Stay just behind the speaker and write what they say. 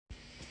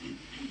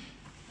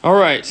All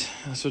right,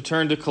 so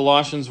turn to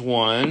Colossians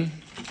 1.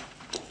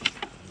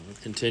 We're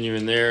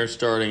continuing there,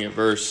 starting at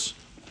verse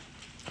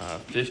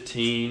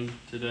 15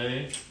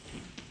 today.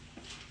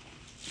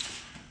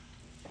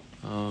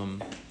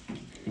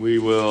 We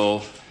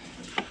will,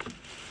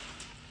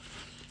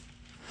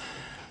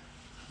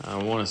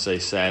 I want to say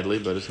sadly,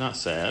 but it's not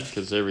sad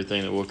because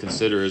everything that we'll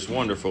consider is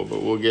wonderful,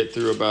 but we'll get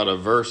through about a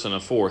verse and a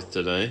fourth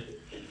today.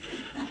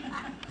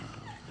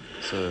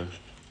 So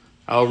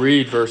I'll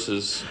read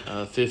verses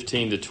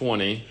 15 to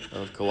 20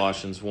 of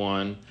Colossians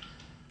 1,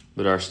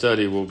 but our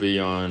study will be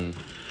on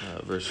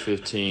verse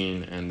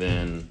 15 and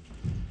then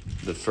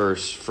the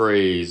first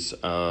phrase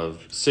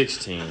of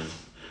 16.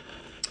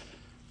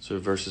 So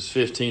verses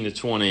 15 to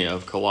 20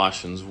 of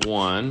Colossians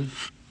 1.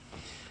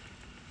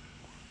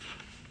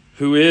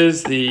 Who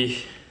is the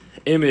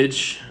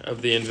image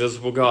of the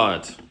invisible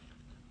God,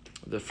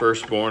 the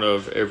firstborn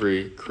of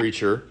every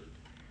creature?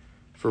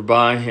 For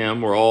by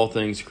him were all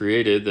things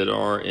created that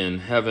are in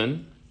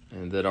heaven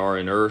and that are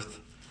in earth,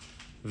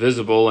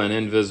 visible and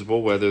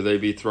invisible, whether they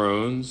be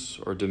thrones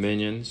or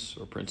dominions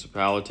or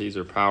principalities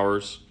or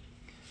powers.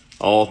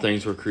 All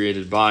things were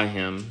created by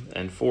him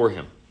and for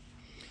him.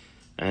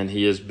 And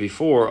he is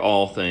before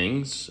all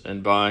things,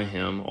 and by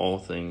him all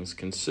things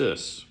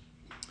consist.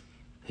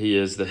 He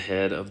is the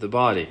head of the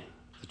body,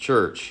 the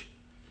church,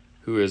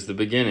 who is the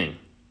beginning,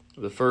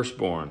 the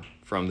firstborn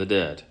from the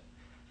dead,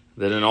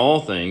 that in all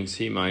things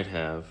he might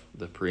have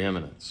the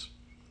preeminence.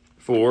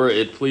 For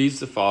it pleased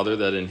the Father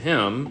that in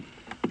him,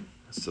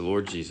 that's the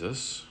Lord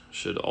Jesus,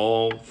 should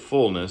all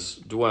fullness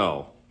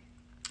dwell,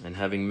 and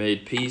having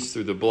made peace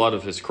through the blood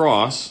of his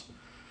cross,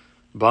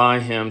 by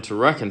him to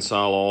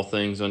reconcile all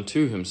things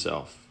unto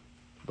himself.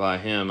 By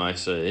him, I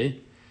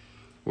say,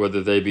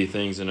 whether they be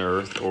things in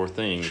earth or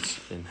things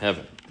in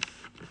heaven.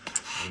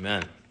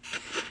 Amen.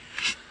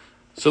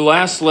 So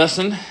last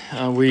lesson,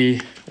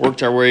 we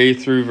worked our way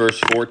through verse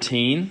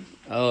 14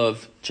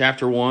 of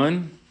chapter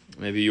 1.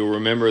 Maybe you'll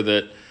remember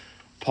that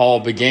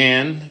Paul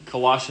began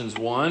Colossians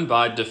 1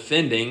 by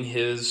defending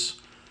his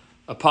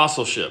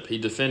apostleship. He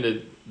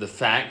defended the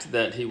fact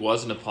that he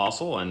was an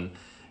apostle and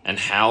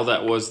how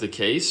that was the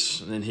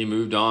case. And then he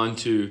moved on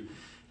to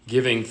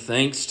giving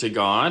thanks to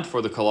God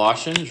for the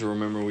Colossians. You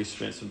remember we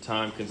spent some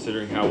time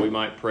considering how we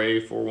might pray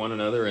for one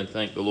another and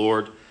thank the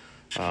Lord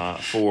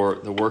for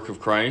the work of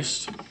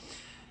Christ.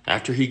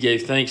 After he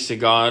gave thanks to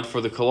God for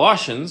the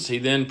Colossians, he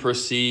then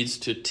proceeds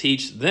to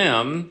teach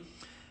them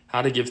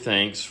how to give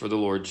thanks for the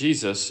Lord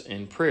Jesus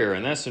in prayer.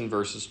 And that's in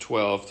verses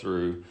 12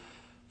 through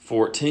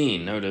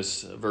 14.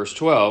 Notice verse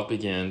 12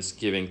 begins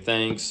giving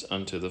thanks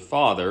unto the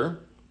Father.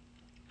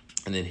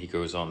 And then he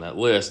goes on that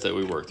list that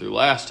we worked through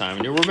last time.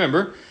 And you'll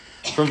remember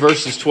from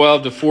verses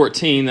 12 to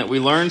 14 that we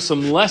learned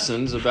some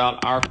lessons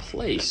about our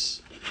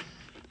place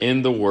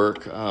in the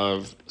work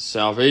of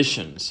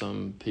salvation.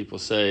 Some people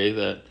say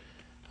that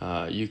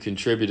you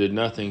contributed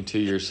nothing to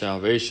your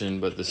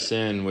salvation but the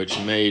sin which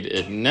made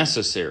it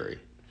necessary.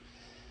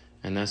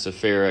 And that's a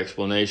fair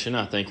explanation,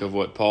 I think, of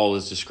what Paul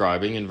is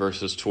describing in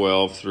verses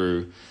 12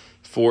 through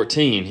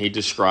 14. He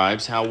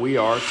describes how we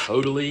are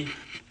totally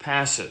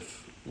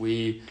passive.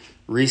 We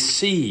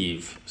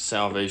receive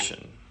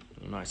salvation.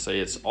 You might say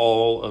it's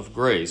all of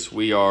grace.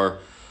 We are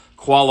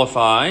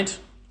qualified,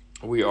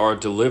 we are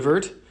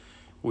delivered,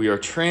 we are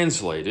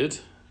translated,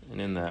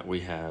 and in that we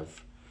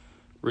have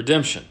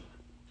redemption.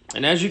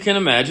 And as you can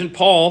imagine,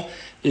 Paul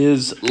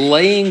is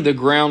laying the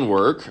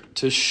groundwork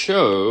to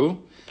show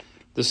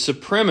the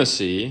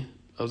supremacy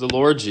of the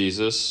Lord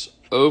Jesus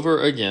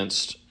over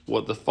against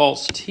what the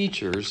false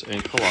teachers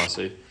in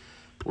Colossae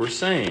were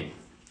saying.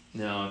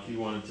 Now, if you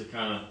wanted to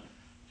kind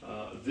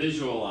of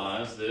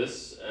visualize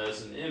this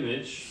as an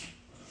image,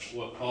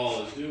 what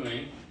Paul is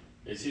doing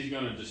is he's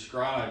going to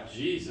describe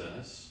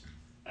Jesus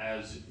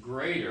as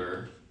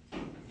greater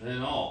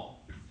than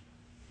all,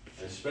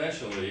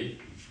 especially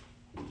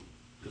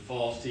the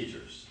false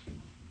teachers,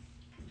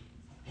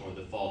 or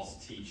the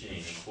false teaching,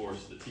 of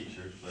course, the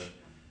teachers, but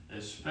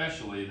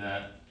especially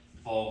that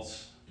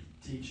false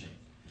teaching.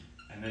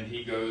 And then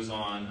he goes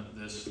on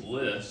this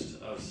list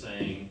of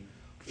saying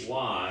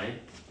why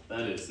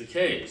that is the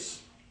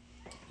case.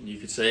 And you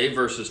could say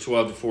verses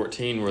 12 to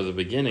 14 were the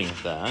beginning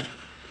of that.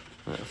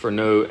 For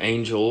no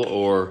angel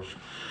or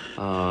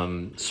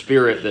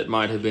spirit that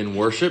might have been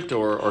worshipped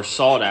or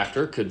sought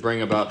after could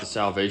bring about the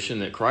salvation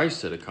that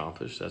Christ had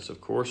accomplished. That's,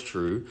 of course,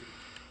 true.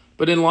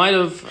 But in light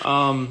of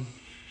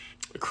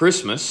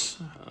Christmas,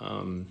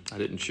 I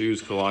didn't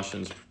choose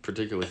Colossians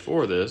particularly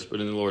for this, but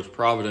in the Lord's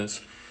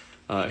providence,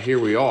 here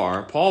we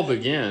are. Paul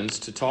begins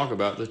to talk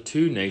about the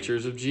two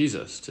natures of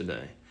Jesus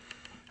today.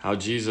 How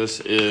Jesus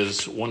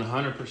is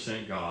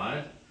 100%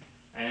 God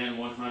and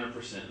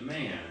 100%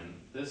 man.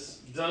 This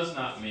does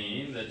not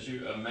mean that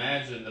you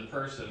imagine the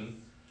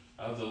person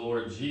of the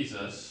Lord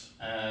Jesus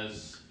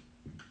as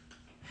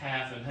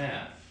half and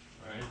half,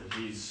 right? That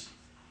he's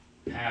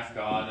half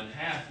God and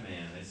half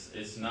man.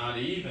 It's not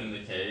even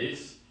the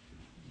case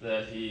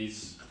that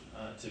he's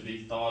to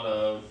be thought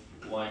of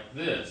like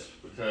this,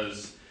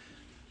 because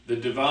the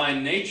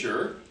divine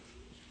nature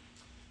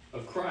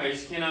of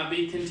Christ cannot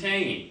be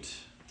contained.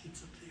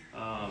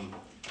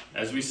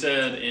 As we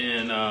said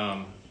in,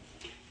 I'll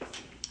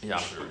put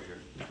it right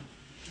here.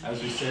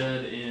 As we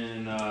said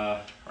in,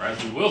 or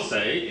as we will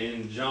say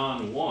in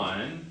John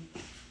 1,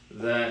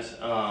 that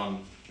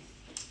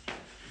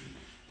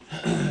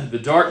the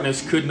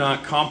darkness could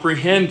not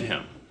comprehend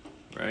him,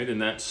 right?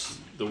 And that's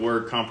the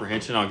word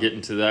comprehension. I'll get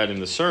into that in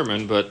the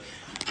sermon, but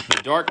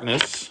the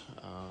darkness,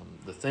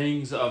 the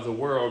things of the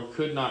world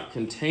could not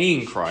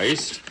contain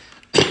Christ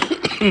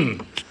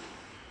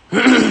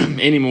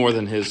any more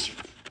than his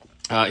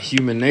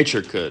human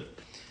nature could.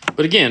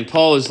 But again,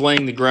 Paul is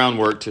laying the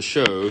groundwork to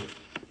show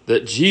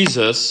that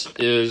Jesus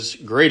is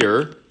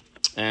greater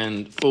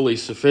and fully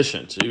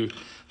sufficient. You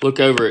look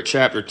over at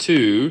chapter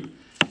 2.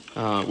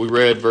 We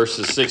read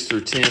verses 6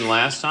 through 10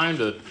 last time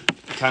to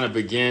kind of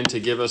begin to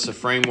give us a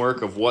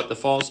framework of what the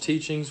false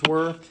teachings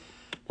were.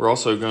 We're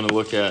also going to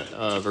look at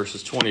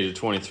verses 20 to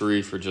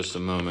 23 for just a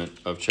moment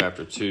of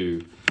chapter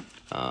 2.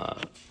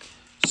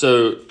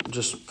 So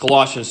just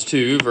Colossians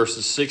 2,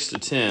 verses 6 to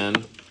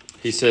 10,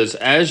 he says,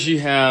 "As you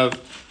have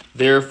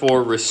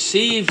therefore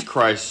received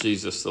Christ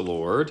Jesus the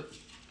Lord,"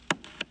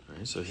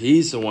 right, so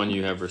he's the one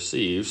you have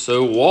received,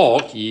 "so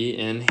walk ye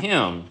in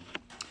him,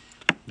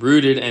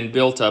 rooted and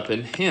built up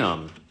in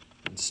him,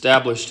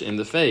 established in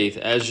the faith,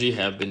 as ye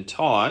have been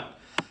taught,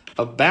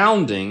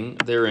 abounding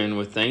therein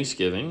with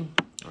thanksgiving."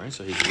 All right,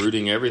 so he's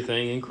rooting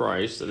everything in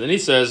Christ. And then he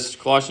says,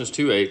 Colossians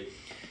 2:8,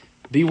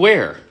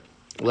 "Beware,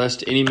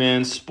 lest any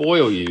man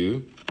spoil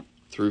you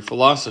through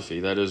philosophy,"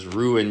 that is,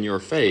 ruin your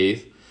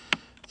faith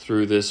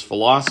through this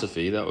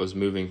philosophy that was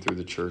moving through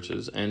the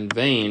churches, "and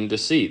vain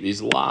deceit,"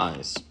 these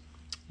lies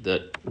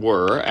that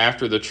were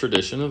after the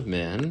tradition of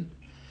men,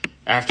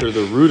 after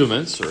the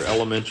rudiments or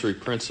elementary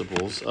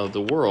principles of the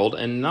world,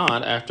 and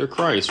not after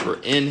Christ. For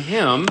in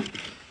him,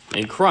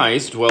 in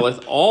Christ,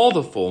 dwelleth all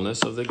the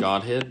fullness of the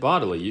Godhead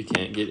bodily. You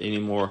can't get any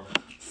more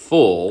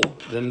full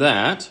than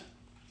that.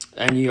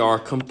 And ye are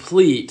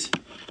complete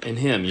in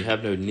him. You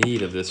have no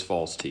need of this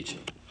false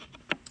teaching,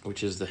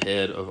 which is the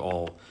head of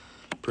all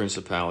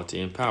principality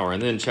and power.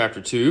 And then chapter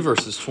 2,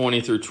 verses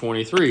 20 through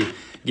 23,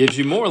 gives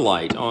you more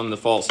light on the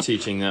false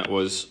teaching that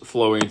was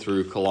flowing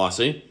through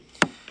Colossae.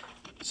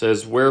 It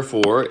says,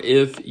 "Wherefore,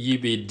 if ye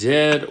be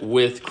dead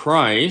with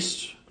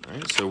Christ,"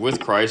 right? So with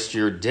Christ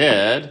you're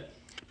dead.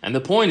 And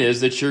the point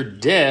is that you're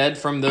dead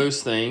from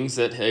those things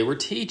that they were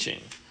teaching,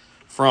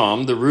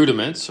 from the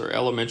rudiments or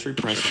elementary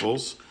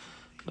principles.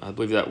 I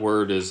believe that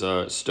word is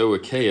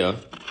stoicheia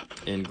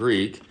in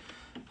Greek.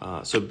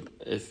 So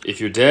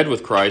if you're dead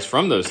with Christ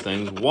from those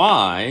things,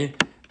 why,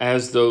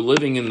 as though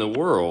living in the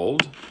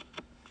world,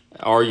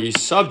 are ye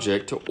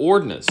subject to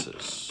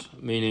ordinances?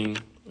 Meaning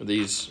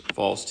these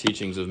false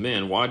teachings of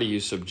men. Why do you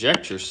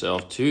subject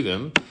yourself to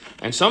them?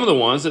 And some of the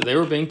ones that they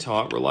were being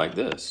taught were like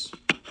this.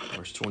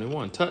 Verse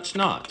 21, "Touch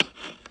not,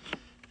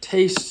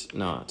 taste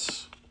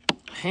not,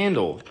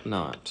 handle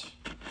not,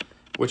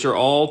 which are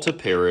all to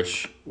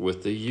perish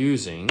with the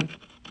using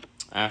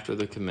after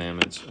the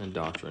commandments and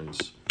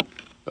doctrines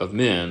of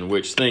men,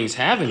 which things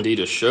have indeed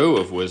a show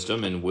of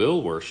wisdom and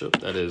will worship,"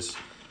 that is,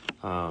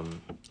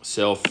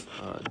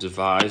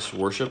 self-devised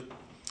worship,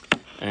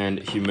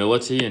 "and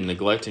humility and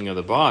neglecting of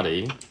the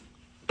body,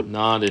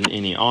 not in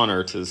any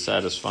honor to the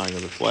satisfying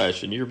of the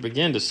flesh." And you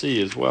begin to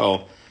see as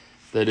well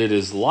that it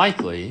is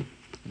likely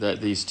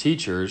that these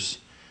teachers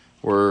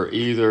were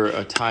either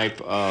a type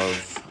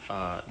of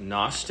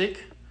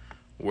Gnostic,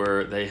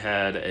 where they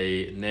had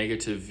a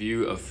negative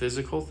view of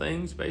physical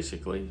things,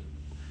 basically.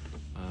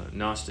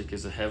 Gnostic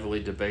is a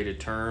heavily debated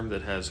term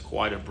that has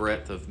quite a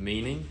breadth of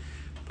meaning,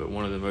 but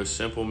one of the most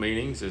simple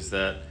meanings is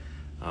that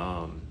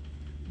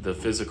the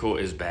physical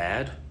is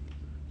bad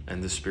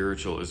and the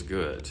spiritual is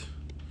good.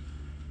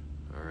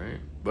 All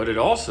right, but it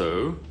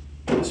also,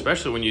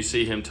 especially when you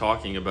see him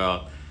talking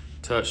about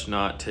touch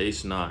not,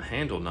 taste not,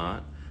 handle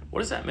not, what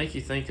does that make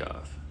you think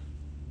of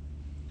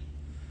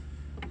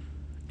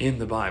in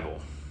the Bible?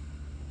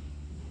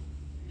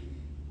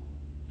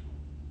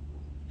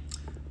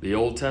 The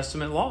Old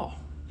Testament law,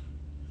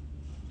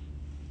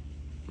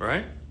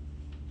 right?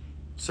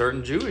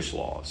 Certain Jewish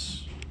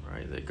laws,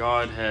 right, that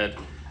God had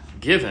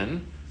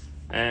given,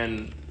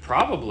 and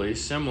probably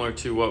similar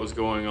to what was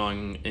going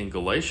on in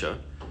Galatia,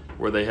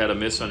 where they had a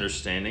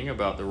misunderstanding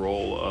about the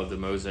role of the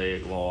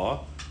Mosaic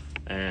law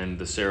and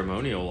the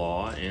ceremonial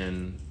law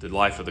in the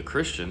life of the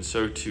Christian.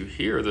 So to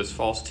hear this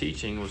false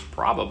teaching was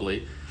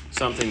probably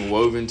something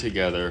woven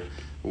together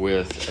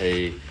with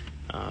a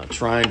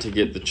trying to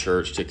get the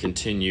church to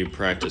continue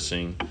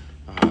practicing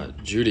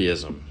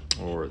Judaism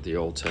or the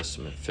Old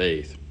Testament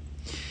faith.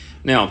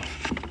 Now,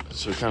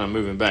 so kind of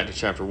moving back to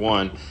chapter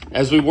 1,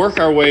 as we work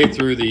our way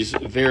through these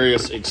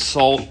various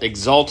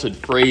exalted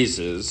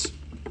phrases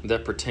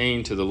that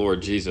pertain to the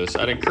Lord Jesus,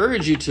 I'd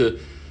encourage you to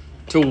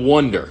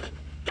wonder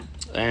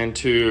and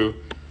to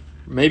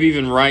maybe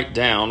even write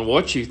down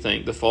what you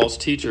think the false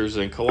teachers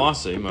in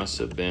Colossae must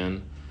have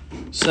been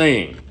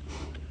saying.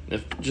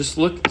 Just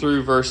look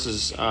through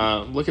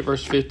look at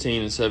verse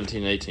 15 and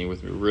 17 and 18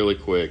 with me really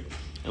quick.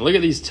 And look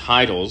at these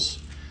titles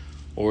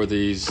or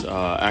these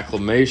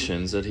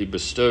acclamations that he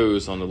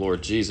bestows on the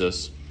Lord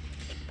Jesus.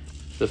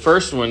 The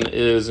first one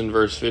is in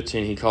verse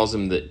 15. He calls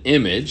him the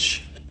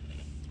image,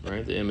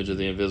 right? The image of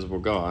the invisible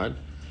God.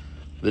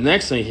 The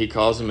next thing he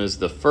calls him is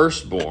the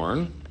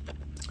firstborn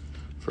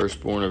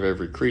of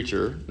every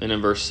creature. And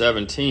in verse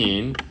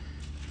 17,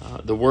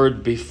 the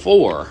word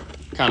before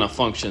kind of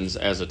functions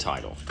as a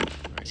title.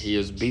 Right? He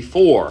is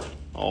before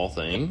all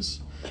things.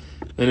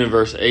 Then in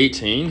verse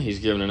 18, he's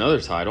given another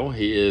title.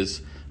 He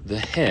is the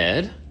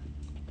head.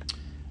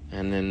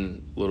 And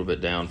then a little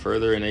bit down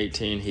further in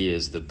 18, he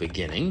is the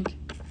beginning.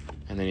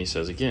 And then he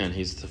says again,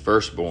 he's the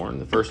firstborn.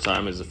 The first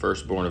time is the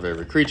firstborn of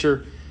every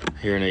creature.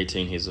 Here in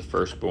 18, he's the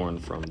firstborn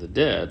from the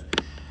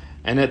dead.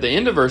 And at the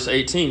end of verse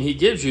 18, he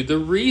gives you the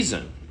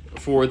reason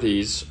for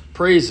these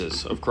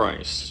praises of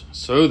Christ,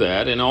 so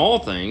that in all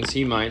things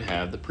he might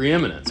have the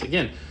preeminence.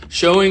 Again,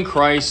 showing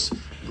Christ's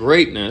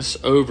greatness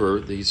over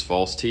these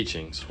false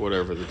teachings,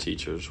 whatever the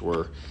teachers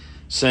were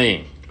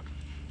saying.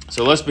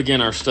 So let's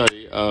begin our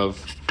study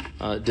of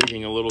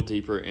digging a little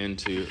deeper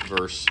into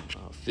verse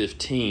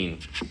 15,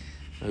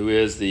 who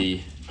is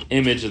the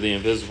image of the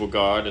invisible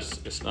God.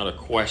 It's not a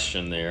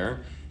question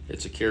there.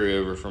 It's a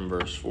carryover from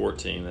verse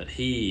 14, that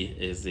he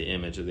is the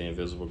image of the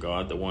invisible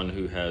God, the one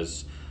who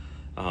has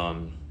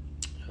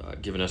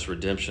given us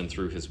redemption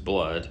through his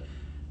blood.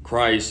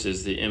 Christ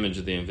is the image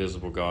of the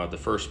invisible God, the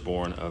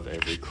firstborn of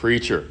every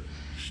creature.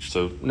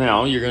 So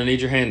now you're going to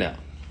need your handout.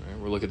 Right?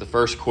 We'll look at the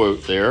first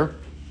quote there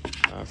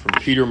from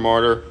Peter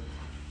Martyr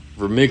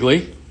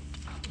Vermigli.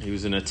 He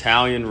was an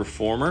Italian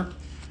reformer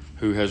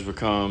who has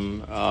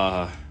become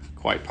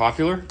quite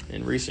popular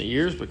in recent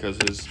years because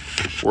his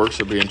works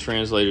are being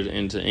translated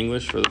into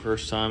English for the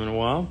first time in a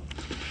while.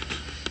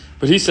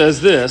 But he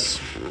says this,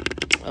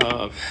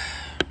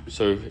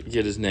 so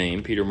get his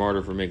name, Peter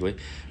Martyr Vermigli.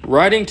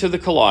 Writing to the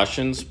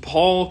Colossians,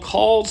 Paul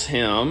calls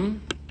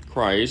him,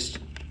 Christ,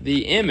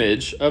 the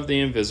image of the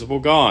invisible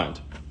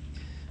God.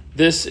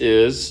 This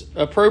is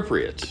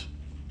appropriate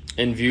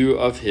in view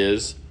of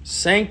his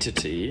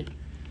sanctity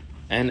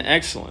and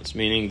excellence,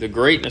 meaning the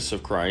greatness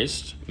of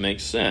Christ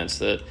makes sense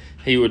that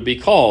he would be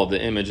called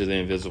the image of the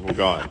invisible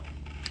God.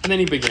 And then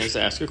he begins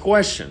to ask a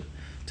question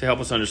to help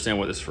us understand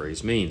what this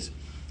phrase means.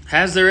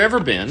 Has there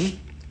ever been,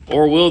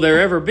 or will there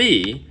ever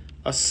be,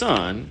 a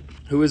son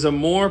who is a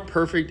more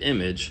perfect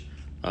image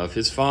of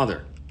his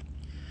Father?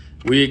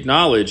 We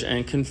acknowledge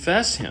and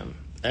confess him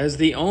as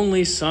the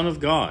only Son of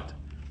God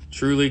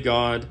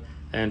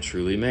and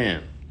truly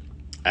man.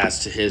 As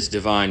to his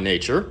divine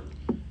nature,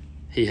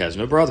 he has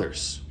no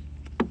brothers.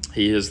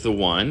 He is the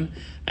one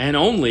and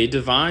only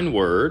divine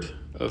Word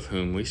of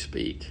whom we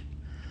speak.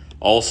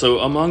 Also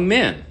among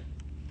men,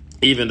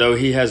 even though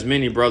he has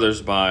many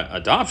brothers by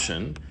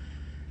adoption,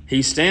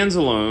 he stands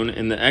alone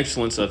in the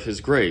excellence of his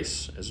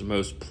grace as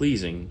most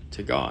pleasing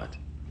to God.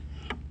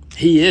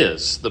 He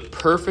is the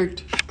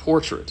perfect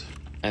portrait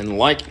and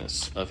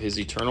likeness of his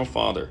eternal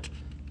Father,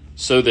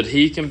 so that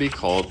he can be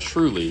called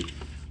truly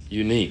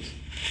unique.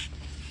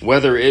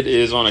 Whether it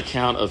is on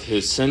account of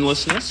his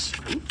sinlessness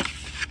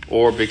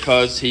or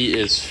because he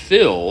is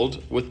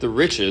filled with the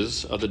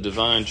riches of the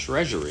divine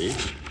treasury,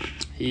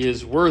 he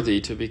is worthy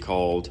to be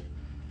called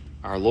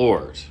our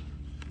Lord.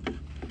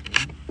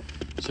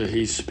 So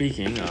he's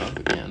speaking of,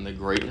 again, the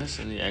greatness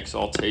and the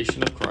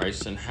exaltation of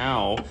Christ and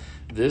how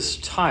this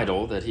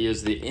title, that he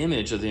is the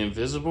image of the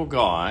invisible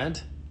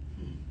God,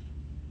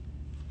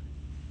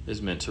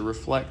 is meant to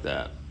reflect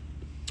that.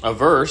 A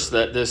verse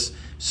that this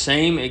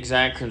same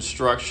exact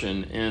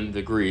construction in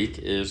the Greek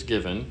is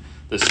given,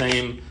 the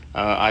same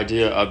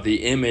idea of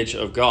the image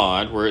of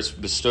God, where it's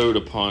bestowed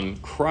upon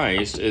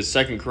Christ, is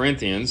 2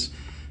 Corinthians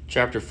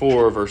chapter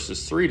 4,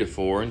 verses 3 to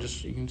 4,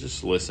 and you can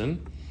just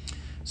listen.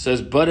 It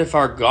says, "But if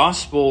our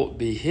gospel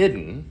be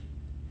hidden,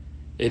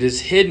 it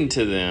is hidden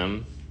to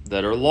them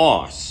that are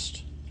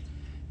lost,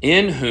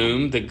 in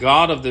whom the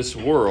God of this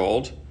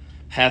world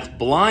hath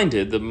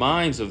blinded the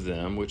minds of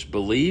them which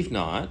believe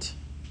not,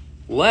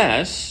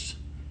 lest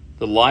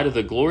the light of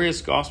the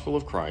glorious gospel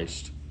of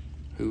Christ,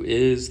 who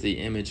is the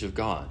image of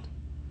God,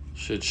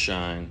 should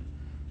shine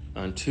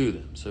unto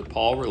them." So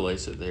Paul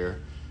relates it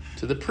there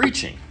to the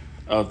preaching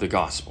of the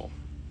gospel,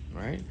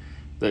 right?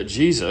 That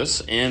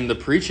Jesus, in the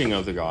preaching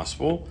of the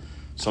gospel,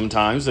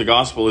 sometimes the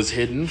gospel is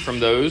hidden from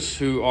those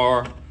who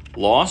are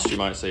lost. You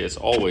might say it's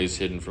always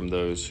hidden from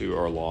those who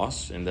are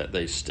lost, and that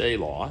they stay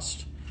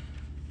lost.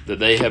 That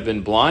they have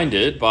been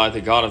blinded by the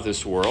God of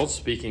this world,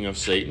 speaking of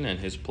Satan and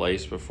his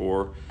place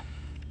before,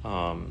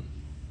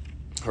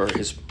 or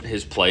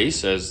his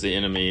place as the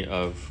enemy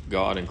of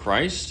God and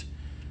Christ,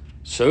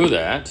 so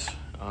that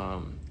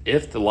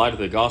if the light of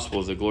the gospel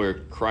of the glory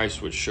of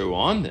Christ would show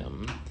on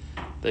them,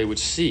 they would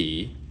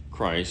see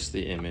Christ,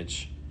 the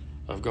image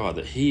of God,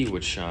 that he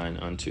would shine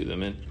unto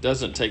them. It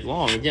doesn't take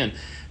long, again,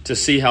 to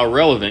see how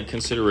relevant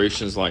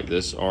considerations like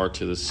this are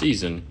to the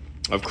season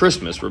of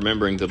Christmas,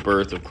 remembering the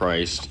birth of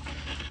Christ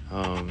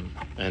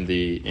and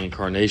the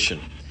incarnation.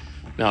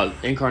 Now,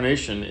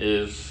 incarnation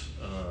is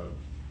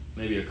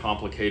maybe a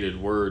complicated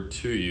word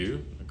to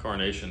you.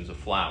 Incarnation is a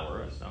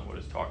flower. That's not what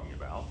it's talking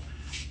about.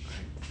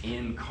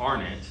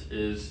 incarnate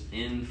is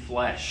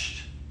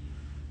infleshed,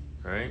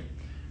 right?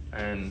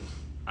 And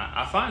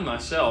I find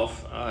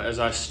myself, as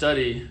I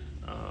study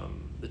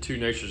the two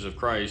natures of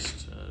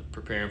Christ,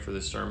 preparing for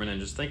this sermon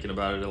and just thinking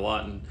about it a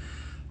lot in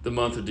the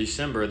month of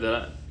December,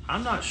 that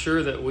I'm not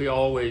sure that we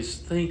always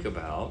think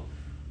about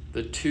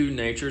the two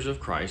natures of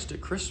Christ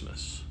at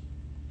Christmas.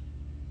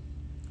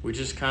 We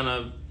just kind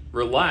of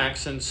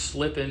relax and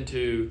slip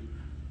into,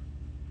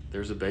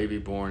 there's a baby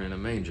born in a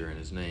manger and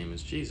his name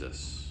is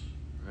Jesus,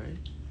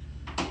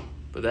 right?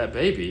 But that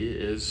baby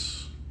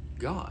is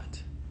God,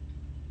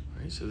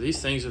 right? So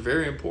these things are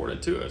very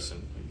important to us,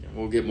 and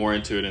we'll get more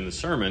into it in the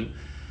sermon.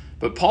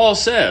 But Paul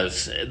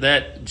says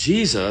that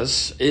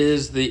Jesus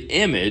is the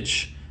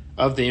image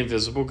of the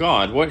invisible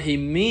God. What he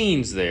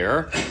means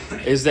there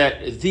is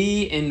that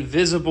the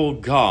invisible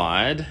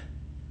God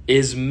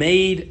is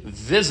made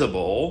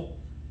visible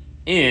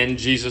in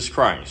Jesus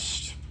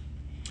Christ.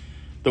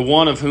 The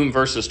one of whom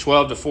verses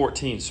 12 to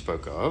 14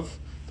 spoke of,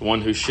 the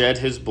one who shed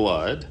his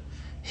blood,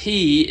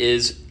 he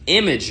is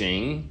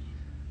imaging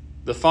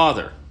the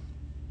Father.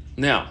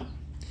 Now,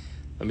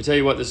 let me tell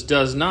you what this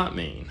does not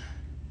mean.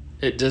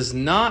 It does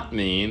not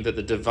mean that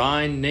the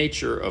divine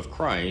nature of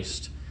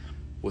Christ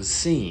was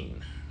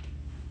seen,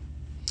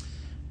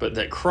 but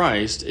that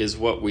Christ is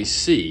what we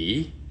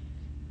see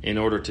in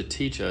order to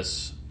teach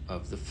us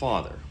of the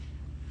Father.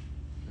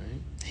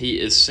 Right? He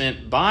is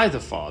sent by the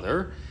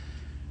Father,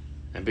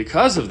 and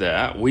because of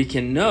that, we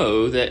can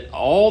know that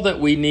all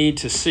that we need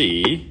to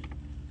see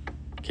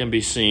can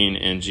be seen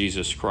in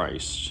Jesus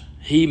Christ.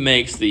 He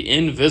makes the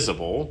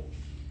invisible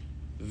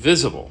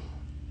visible.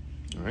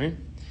 All right?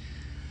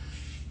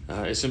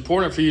 It's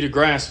important for you to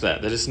grasp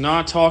that it's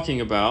not talking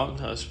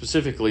about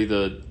specifically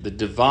the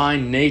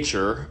divine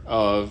nature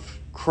of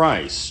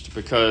Christ,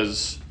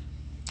 because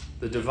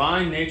the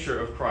divine nature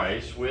of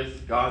Christ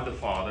with God the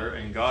Father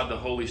and God the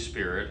Holy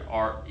Spirit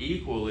are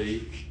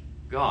equally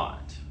God.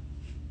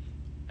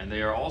 And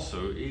they are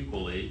also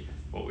equally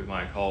what we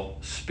might call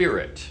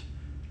spirit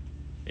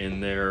in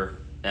their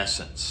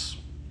essence.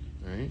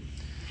 Right?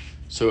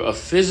 So a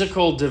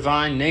physical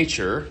divine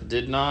nature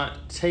did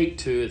not take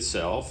to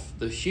itself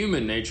the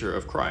human nature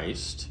of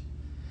Christ.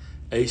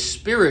 A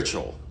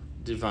spiritual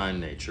divine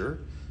nature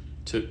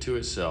took to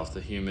itself the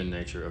human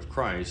nature of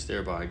Christ,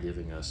 thereby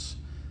giving us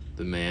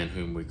the man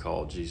whom we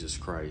call Jesus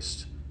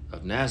Christ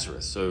of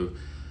Nazareth. So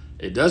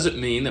it doesn't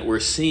mean that we're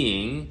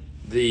seeing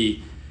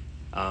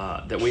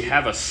that we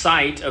have a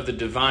sight of the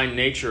divine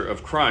nature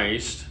of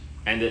Christ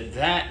and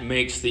that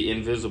makes the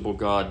invisible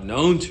God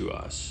known to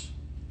us.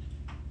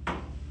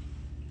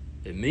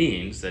 It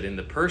means that in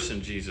the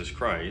person Jesus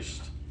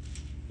Christ,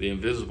 the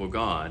invisible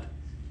God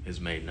is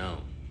made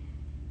known.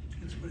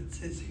 That's what it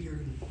says here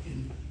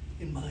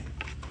in mine.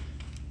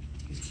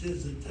 It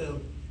says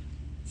that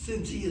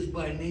since he is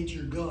by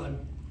nature God,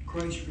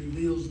 Christ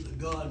reveals the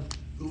God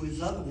who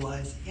is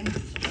otherwise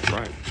invisible. That's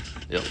right.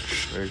 Yep.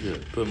 Very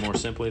good. Put it more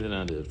simply than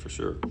I did, for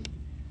sure.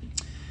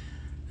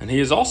 And he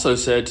is also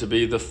said to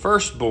be the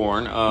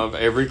firstborn of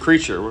every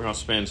creature. We're going to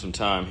spend some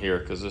time here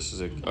because this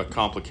is a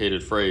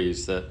complicated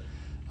phrase that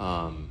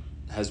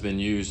has been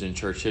used in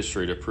church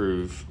history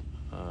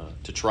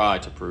to try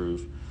to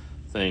prove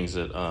things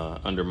that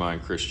undermine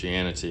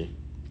Christianity.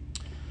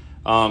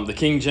 The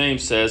King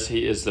James says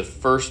he is the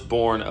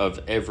firstborn of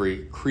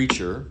every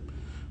creature.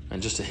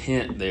 And just a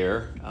hint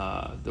there,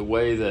 the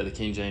way that the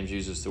King James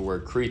uses the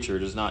word creature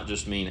does not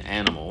just mean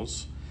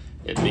animals.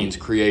 It means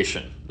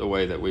creation, the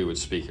way that we would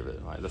speak of it.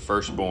 Right? The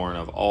firstborn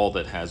of all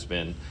that has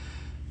been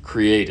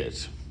created.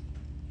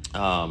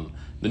 The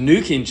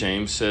New King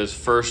James says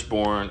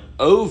firstborn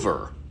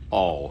over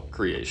all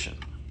creation.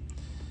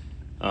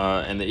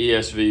 And the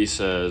ESV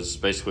says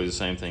basically the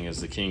same thing as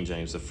the King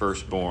James, the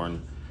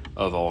firstborn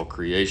of all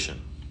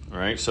creation. All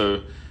right,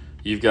 so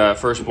you've got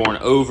firstborn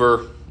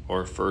over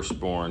or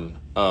firstborn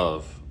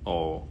of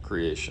all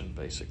creation,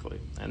 basically.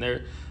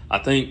 And I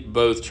think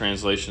both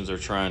translations are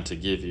trying to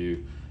give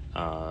you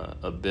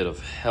a bit of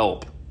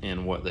help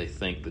in what they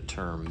think the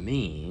term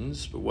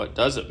means. But what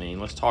does it mean?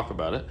 Let's talk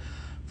about it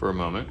for a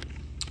moment.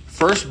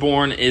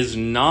 Firstborn is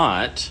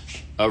not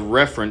a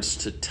reference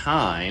to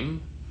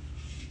time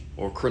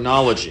or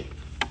chronology.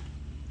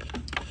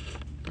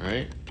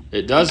 Right?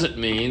 It doesn't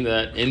mean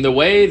that in the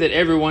way that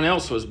everyone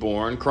else was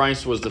born,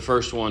 Christ was the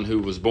first one who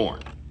was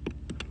born.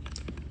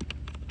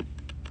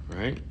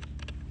 Right?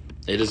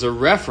 It is a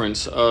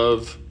reference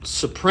of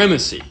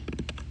supremacy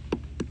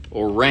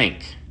or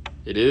rank.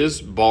 It is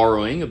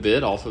borrowing a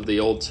bit off of the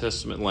Old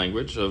Testament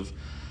language of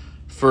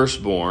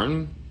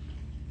firstborn.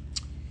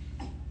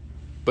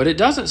 But it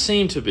doesn't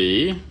seem to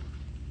be,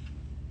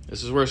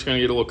 this is where it's going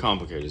to get a little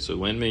complicated, so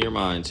lend me your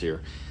minds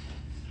here.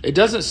 It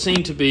doesn't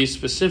seem to be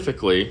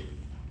specifically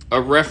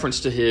a reference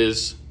to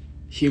his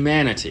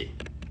humanity.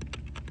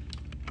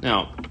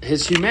 Now,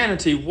 his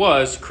humanity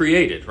was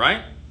created,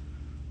 right?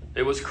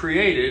 It was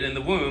created in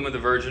the womb of the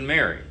Virgin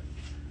Mary.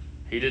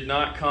 He did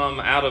not come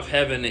out of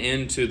heaven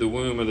into the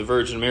womb of the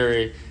Virgin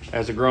Mary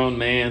as a grown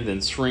man,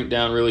 then shrink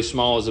down really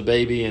small as a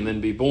baby and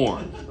then be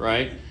born,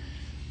 right?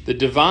 The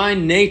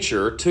divine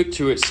nature took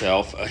to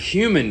itself a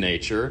human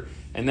nature,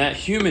 and that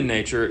human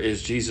nature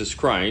is Jesus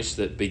Christ,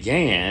 that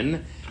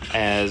began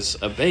as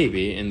a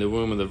baby in the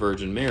womb of the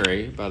Virgin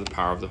Mary by the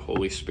power of the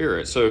Holy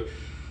Spirit. So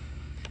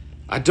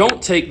I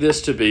don't take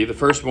this to be the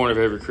firstborn of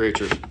every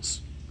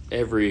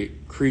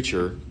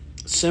creature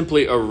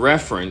simply a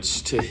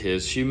reference to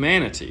his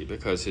humanity,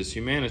 because his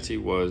humanity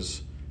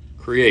was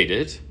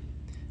created.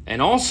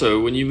 And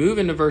also, when you move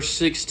into verse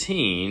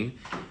 16,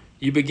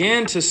 you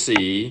begin to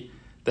see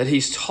that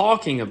he's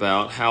talking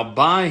about how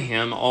by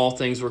him all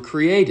things were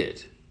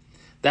created.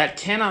 That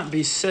cannot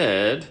be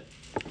said,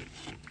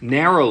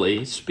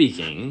 narrowly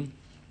speaking,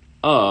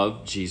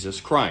 of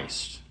Jesus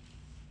Christ,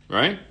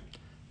 right?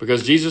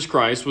 Because Jesus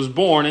Christ was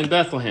born in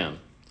Bethlehem.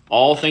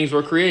 All things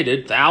were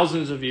created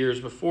thousands of years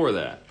before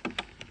that.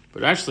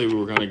 But actually,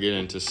 we're going to get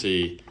into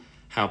see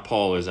how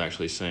Paul is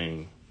actually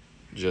saying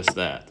just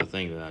that, the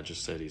thing that I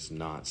just said he's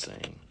not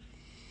saying.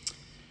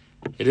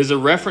 It is a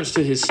reference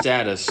to his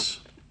status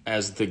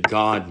as the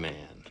God-man,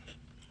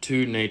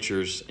 two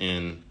natures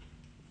in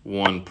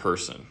one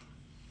person.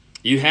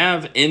 You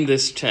have in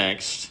this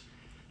text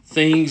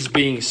things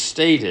being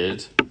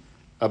stated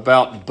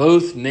about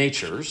both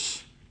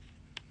natures,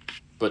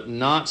 but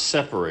not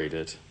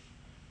separated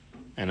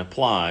and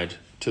applied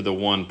to the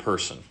one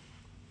person.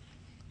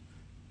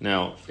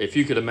 Now, if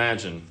you could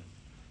imagine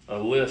a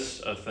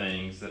list of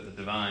things that the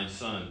divine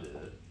Son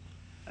did,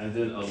 and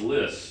then a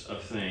list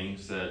of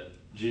things that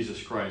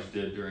Jesus Christ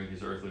did during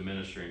his earthly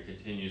ministry and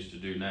continues to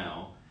do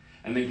now,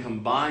 and then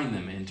combine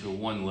them into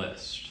one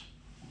list.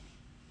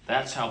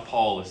 That's how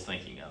Paul is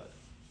thinking of it.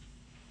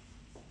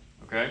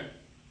 Okay?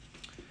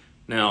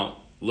 Now,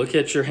 look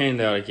at your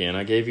handout again.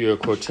 I gave you a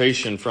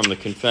quotation from the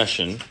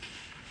confession,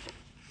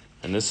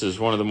 and this is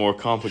one of the more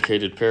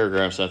complicated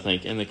paragraphs, I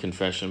think, in the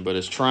confession, but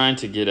it's trying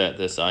to get at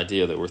this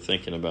idea that we're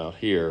thinking about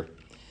here.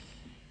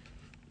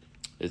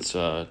 It's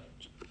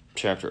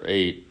chapter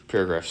 8,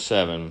 paragraph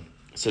 7.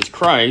 It says,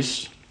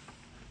 Christ,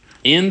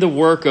 in the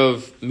work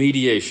of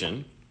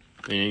mediation,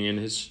 meaning in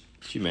his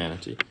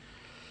humanity,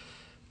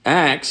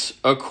 acts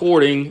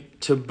according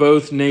to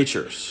both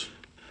natures,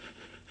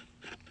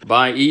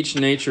 by each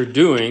nature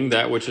doing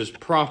that which is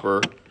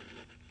proper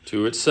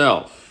to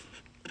itself.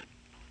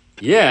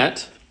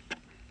 Yet,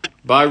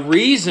 by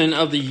reason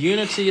of the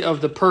unity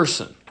of the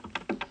person,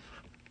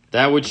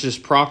 that which is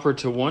proper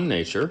to one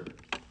nature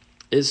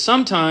is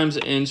sometimes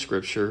in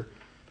Scripture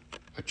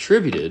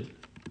attributed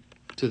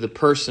to the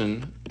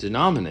person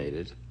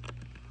denominated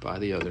by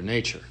the other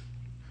nature.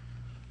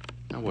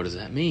 Now, what does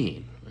that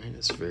mean? Right?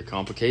 It's very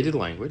complicated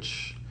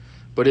language,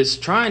 but it's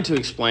trying to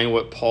explain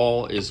what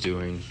Paul is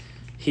doing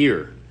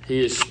here.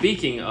 He is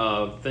speaking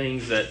of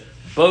things that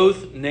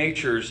both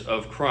natures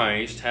of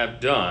Christ have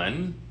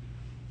done,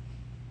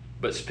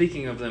 but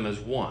speaking of them as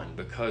one,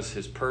 because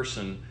his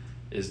person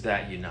is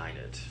that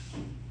united.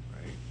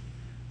 Right?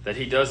 That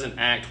he doesn't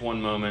act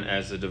one moment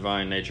as the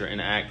divine nature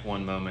and act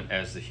one moment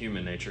as the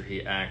human nature.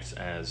 He acts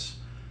as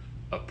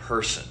a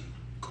person.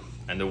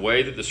 And the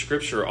way that the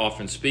Scripture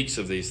often speaks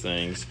of these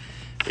things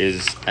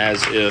is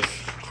as if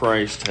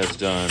Christ has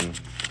done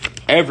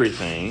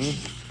everything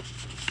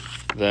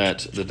that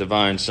the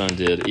divine Son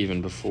did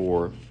even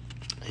before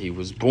he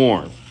was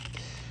born.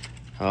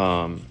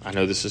 I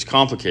know this is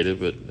complicated,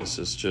 but this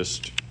is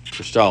just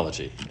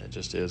Christology. It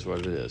just is what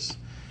it is.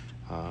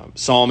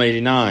 Psalm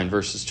 89,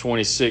 verses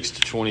 26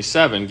 to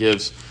 27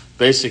 gives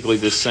basically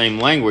this same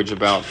language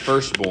about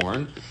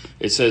firstborn.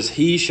 It says,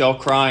 He shall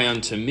cry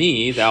unto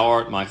me, Thou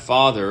art my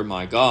Father,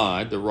 my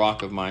God, the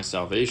rock of my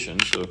salvation.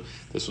 So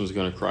this one's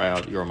going to cry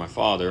out, You are my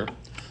Father.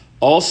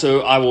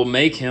 Also, I will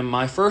make him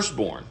my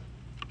firstborn,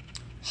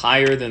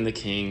 higher than the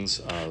kings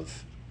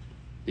of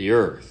the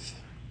earth.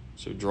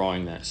 So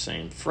drawing that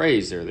same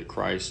phrase there, that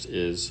Christ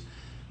is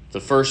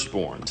the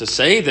firstborn. To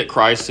say that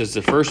Christ is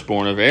the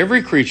firstborn of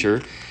every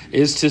creature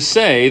is to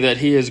say that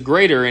he is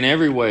greater in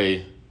every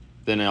way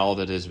than all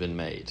that has been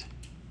made.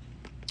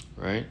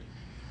 Right?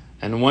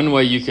 And one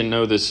way you can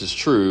know this is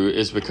true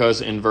is because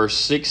in verse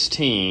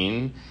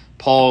 16,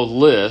 Paul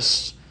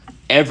lists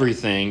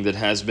everything that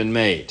has been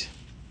made.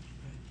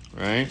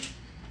 Right?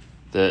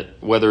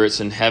 That whether it's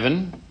in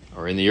heaven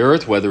or in the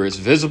earth, whether it's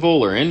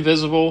visible or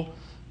invisible,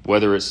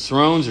 whether it's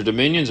thrones or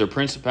dominions or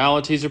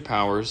principalities or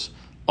powers,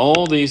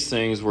 all these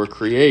things were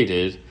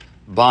created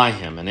by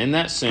him. And in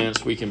that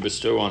sense, we can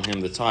bestow on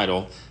him the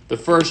title, the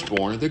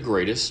firstborn, the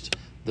greatest,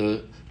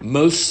 the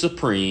most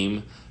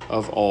supreme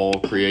of all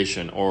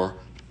creation, or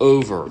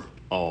over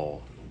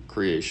all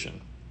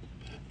creation.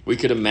 We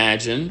could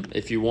imagine,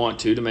 if you want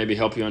to maybe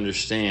help you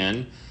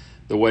understand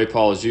the way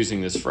Paul is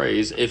using this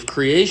phrase, if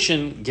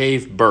creation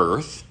gave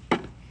birth,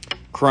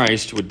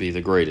 Christ would be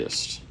the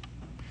greatest.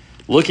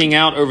 Looking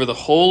out over the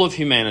whole of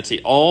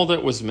humanity, all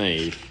that was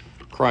made,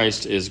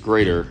 Christ is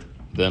greater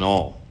than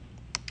all.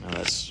 Now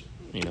that's,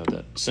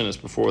 that sentence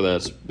before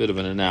that's a bit of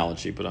an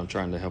analogy, but I'm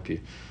trying to help you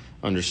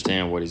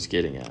understand what he's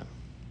getting at.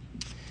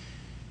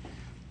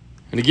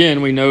 And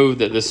again, we know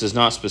that this is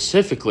not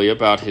specifically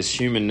about his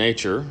human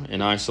nature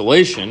in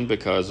isolation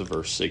because of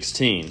verse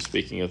 16,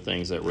 speaking of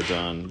things that were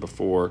done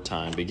before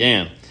time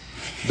began.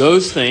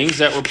 Those things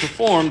that were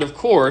performed, of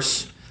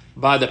course,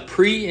 by the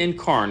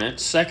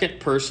pre-incarnate second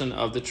person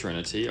of the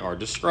Trinity are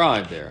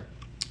described there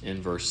in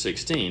verse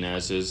 16,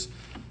 as is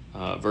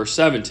verse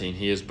 17.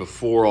 He is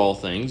before all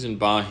things, and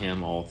by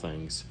him all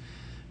things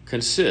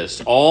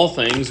consist. All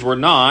things were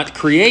not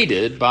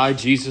created by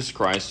Jesus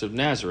Christ of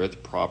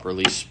Nazareth,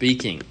 properly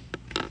speaking.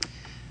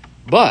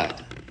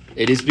 But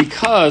it is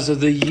because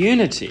of the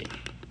unity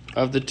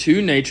of the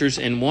two natures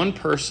in one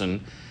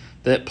person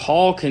that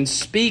Paul can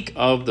speak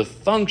of the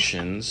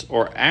functions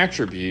or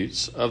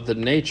attributes of the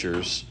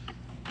natures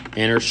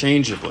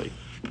interchangeably.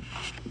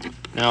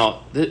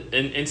 Now,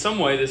 in some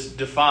way, this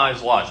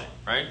defies logic,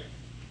 right?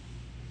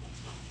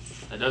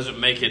 That doesn't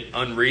make it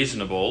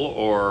unreasonable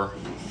or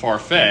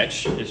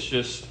far-fetched. It's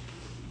just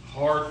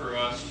hard for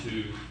us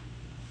to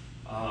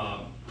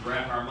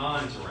wrap our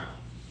minds around.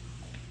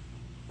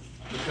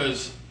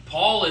 Because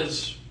Paul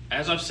is,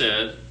 as I've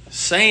said,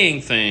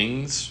 saying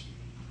things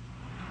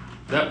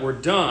that were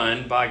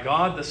done by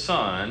God the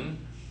Son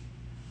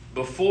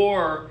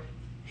before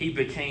he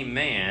became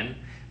man,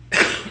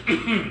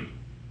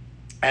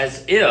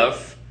 as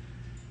if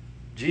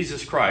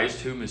Jesus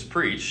Christ, whom is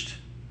preached,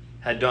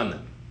 had done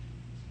them.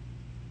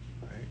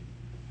 Right?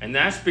 And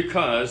that's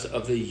because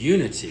of the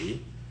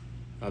unity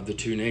of the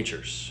two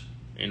natures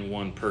in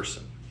one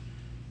person.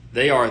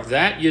 They are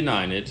that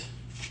united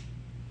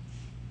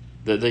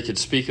that they could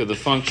speak of the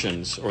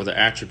functions or the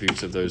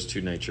attributes of those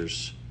two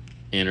natures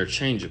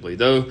interchangeably.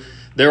 Though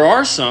there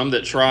are some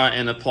that try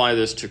and apply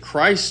this to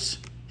Christ's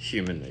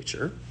human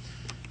nature,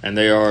 and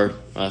they are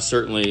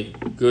certainly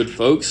good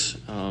folks.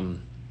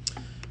 One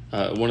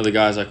of the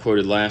guys I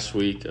quoted last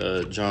week,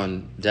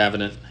 John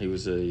Davenant, he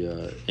was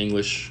an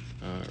English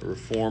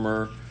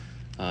reformer.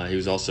 He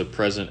was also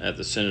present at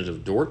the Synod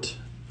of Dort,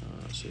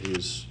 so he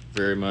was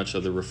very much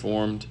of the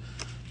Reformed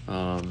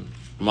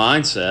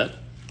mindset.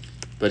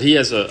 But he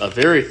has a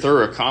very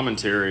thorough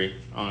commentary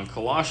on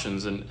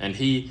Colossians, and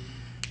he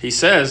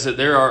says that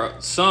there are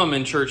some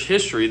in church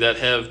history that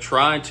have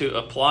tried to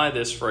apply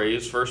this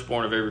phrase,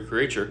 firstborn of every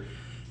creature,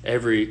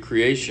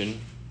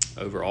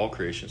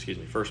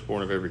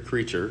 firstborn of every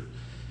creature,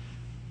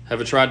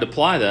 have tried to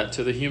apply that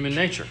to the human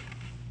nature.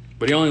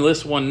 But he only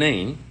lists one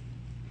name,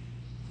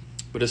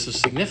 but it's a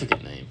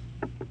significant name,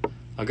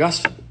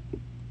 Augustine.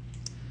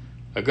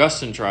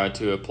 Augustine tried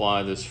to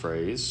apply this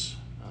phrase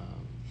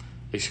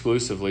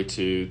exclusively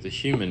to the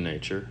human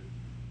nature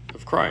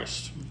of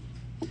Christ.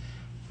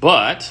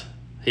 But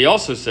he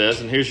also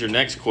says, and here's your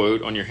next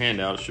quote on your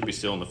handout, it should be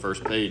still on the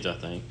first page, I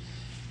think,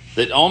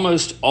 that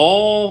almost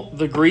all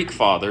the Greek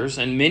fathers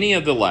and many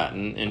of the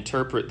Latin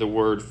interpret the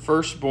word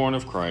firstborn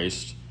of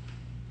Christ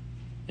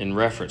in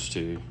reference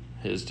to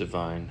his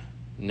divine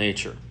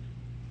nature.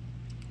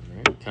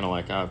 Right? Kind of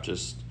like I've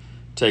just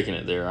taken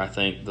it there. I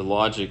think the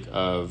logic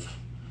of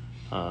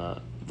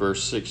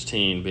verse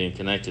 16 being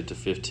connected to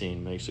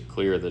 15 makes it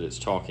clear that it's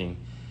talking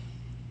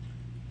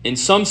in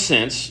some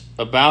sense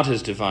about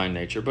his divine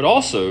nature, but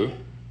also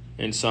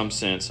in some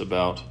sense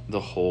about the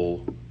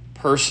whole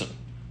person.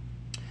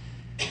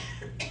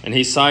 And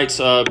he cites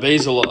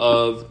Basil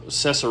of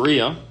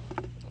Caesarea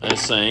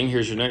as saying,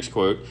 here's your next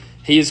quote,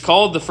 he is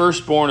called the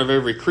firstborn of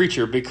every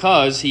creature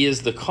because he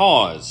is the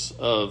cause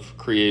of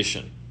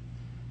creation,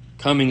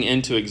 coming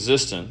into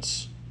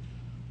existence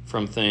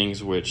from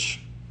things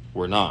which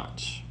were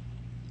not.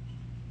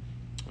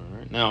 All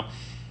right. Now,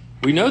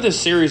 we know this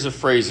series of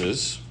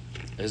phrases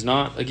is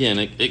not, again,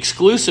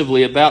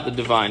 exclusively about the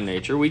divine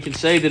nature. We can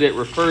say that it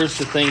refers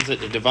to things that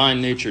the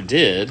divine nature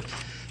did,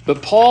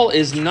 but Paul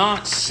is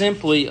not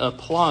simply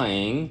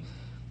applying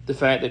the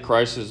fact that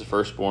Christ is the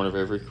firstborn of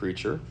every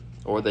creature,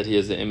 or that he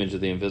is the image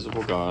of the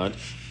invisible God,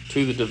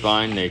 to the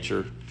divine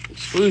nature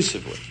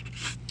exclusively.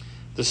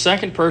 The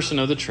second person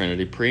of the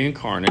Trinity,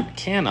 pre-incarnate,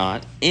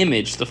 cannot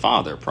image the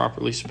Father,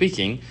 properly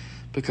speaking,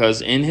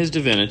 because in his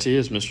divinity,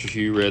 as Mr.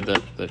 Hugh read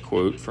that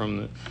quote from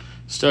the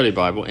study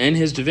Bible, in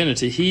his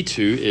divinity, he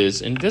too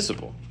is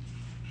invisible.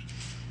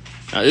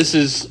 Now, this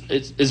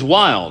is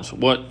wild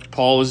what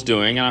Paul is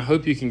doing, and I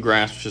hope you can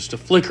grasp just a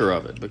flicker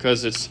of it,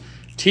 because it's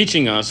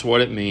teaching us what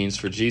it means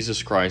for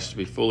Jesus Christ to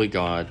be fully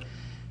God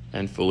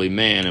and fully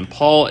man. And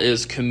Paul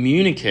is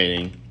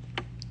communicating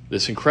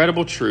this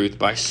incredible truth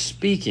by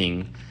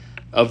speaking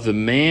of the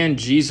man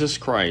Jesus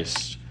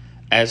Christ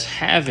as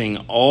having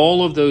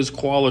all of those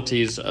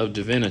qualities of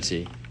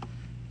divinity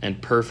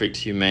and perfect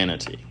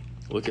humanity.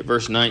 Look at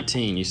verse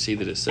 19. You see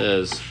that it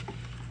says,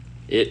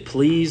 "It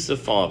pleased the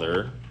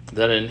Father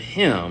that in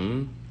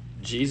him,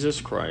 Jesus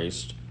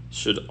Christ,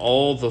 should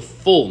all the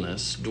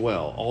fullness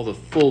dwell," all the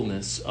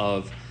fullness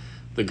of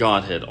the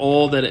Godhead,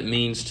 all that it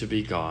means to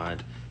be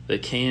God,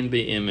 that can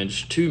be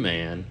imaged to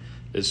man,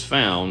 is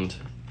found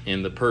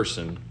in the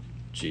person,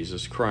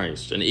 Jesus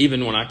Christ. And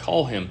even when I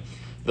call him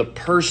the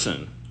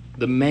person,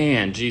 the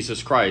man,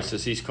 Jesus Christ,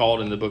 as he's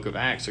called in the book of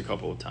Acts a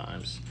couple of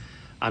times,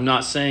 I'm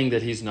not saying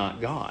that he's not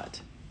God.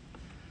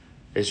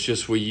 It's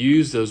just we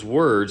use those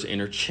words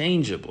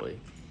interchangeably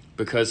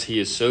because he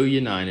is so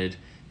united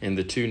in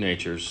the two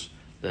natures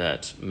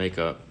that make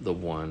up the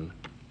one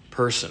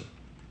person.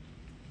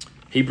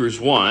 Hebrews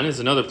 1 is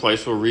another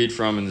place we'll read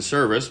from in the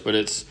service, but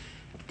it's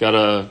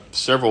got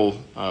several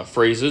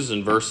phrases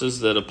and verses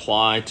that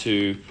apply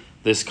to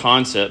this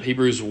concept.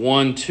 Hebrews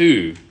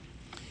 1:2,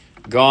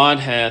 God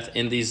hath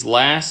in these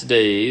last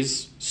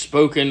days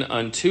spoken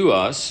unto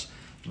us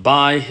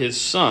by his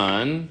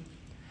Son,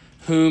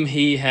 whom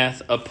he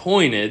hath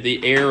appointed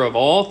the heir of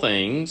all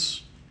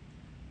things,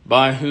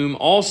 by whom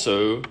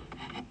also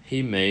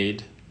he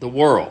made the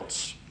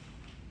worlds.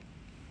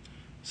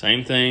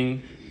 Same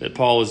thing that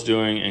Paul is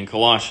doing in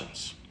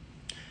Colossians.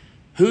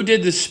 Who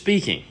did the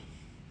speaking?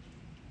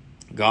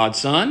 God's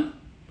Son?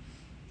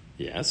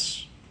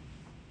 Yes.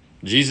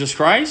 Jesus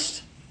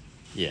Christ?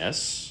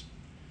 Yes.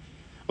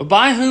 But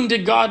by whom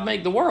did God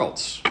make the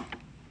worlds?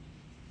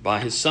 By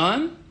his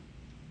Son?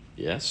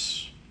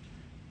 Yes.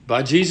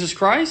 By Jesus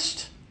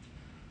Christ?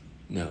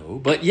 No,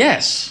 but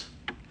yes.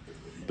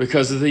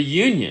 Because of the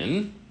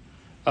union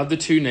of the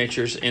two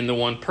natures in the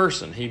one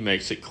person. He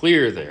makes it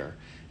clear there.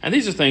 And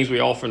these are things we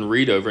often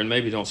read over and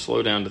maybe don't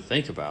slow down to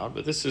think about,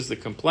 but this is the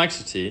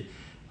complexity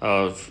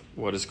of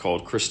what is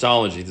called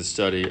Christology, the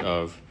study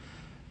of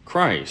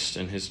Christ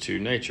and his two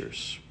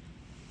natures.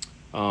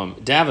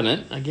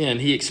 Davenant, again,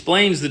 he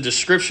explains the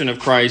description of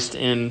Christ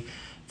in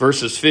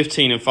verses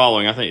 15 and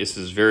following. I think this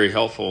is very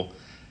helpful.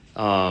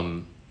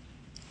 And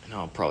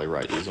I'll probably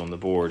write these on the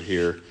board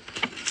here.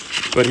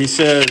 But he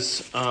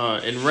says,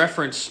 in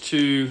reference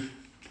to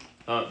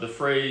the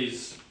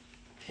phrase,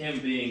 him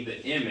being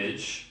the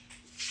image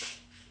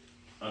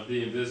of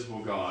the invisible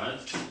God,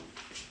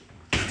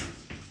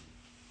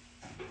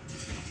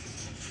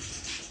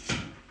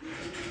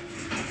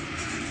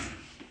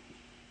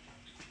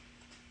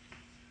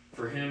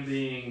 for him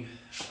being,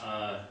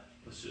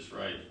 let's just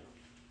write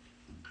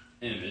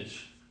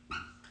image,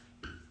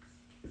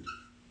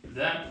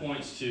 that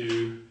points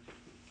to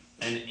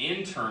an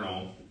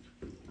internal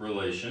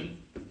relation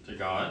to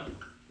God.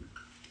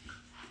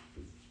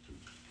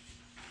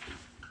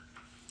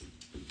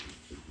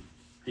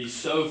 He's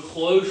so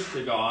close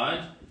to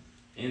God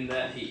in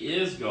that he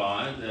is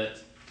God that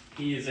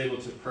he is able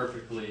to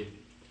perfectly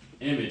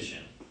image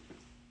him.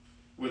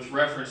 With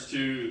reference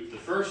to the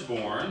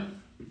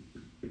firstborn,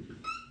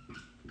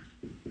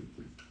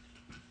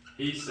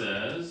 he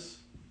says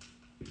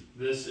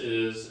this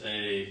is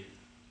an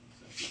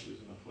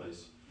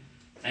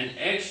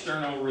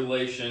external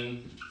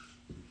relation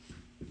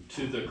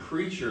to the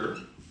creature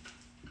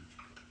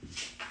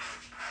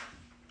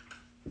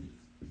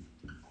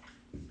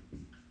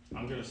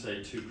I'm going to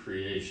say to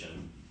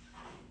creation,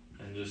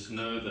 and just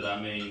know that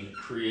I mean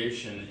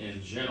creation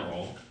in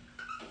general.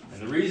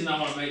 And the reason I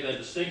want to make that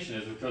distinction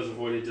is because of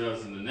what he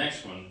does in the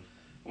next one,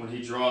 when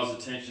he draws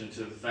attention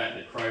to the fact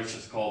that Christ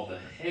is called the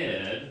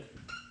head,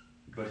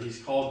 but he's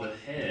called the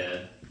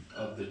head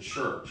of the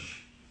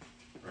church,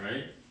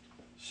 right?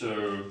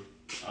 So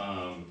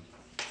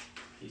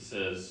he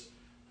says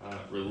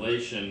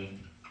relation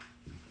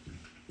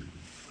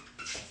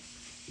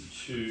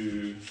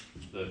to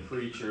the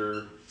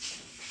creature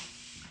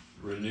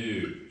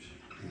renewed.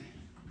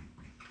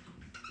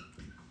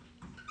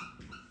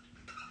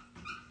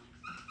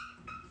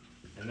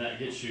 And that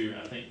gets you,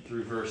 I think,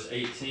 through verse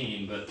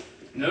 18. But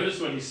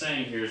notice what he's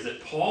saying here is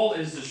that Paul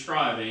is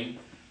describing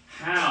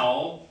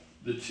how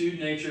the two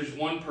natures,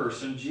 one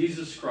person,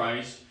 Jesus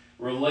Christ,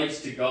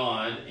 relates to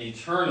God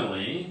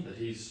internally, that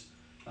he's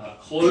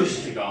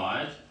close to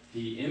God,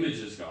 he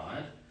images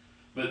God.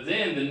 But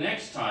then the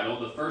next title,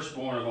 the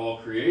firstborn of all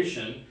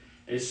creation,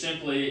 is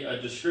simply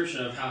a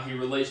description of how he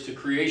relates to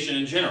creation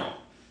in general.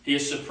 He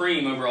is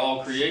supreme over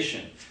all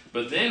creation.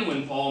 But then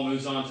when Paul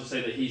moves on to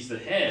say that he's the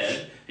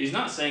head, he's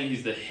not saying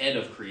he's the head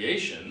of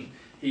creation.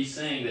 He's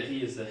saying that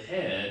he is the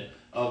head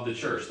of the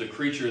church, the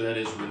creature that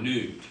is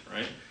renewed,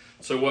 right?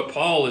 So what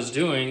Paul is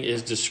doing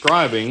is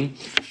describing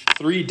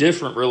three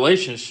different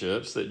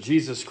relationships that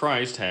Jesus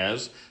Christ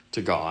has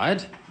to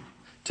God,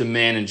 to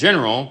man in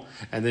general,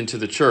 and then to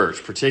the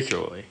church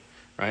particularly,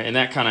 right? And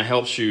that kind of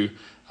helps you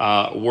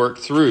work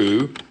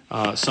through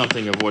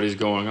something of what is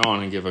going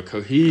on and give a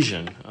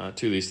cohesion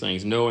to these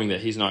things, knowing that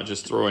he's not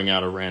just throwing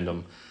out a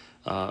random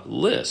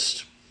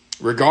list.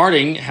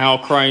 Regarding how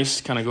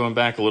Christ, kind of going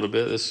back a little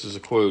bit, this is a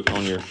quote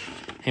on your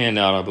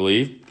handout, I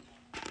believe.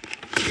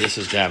 This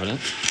is Davenant.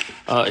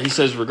 He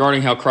says,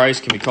 regarding how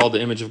Christ can be called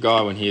the image of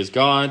God when he is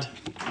God,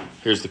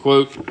 here's the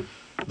quote.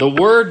 The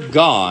word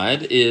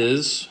God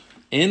is,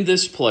 in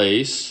this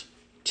place,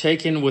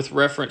 taken with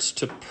reference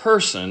to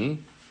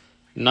person,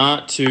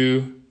 not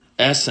to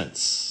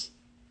essence,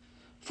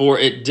 for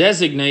it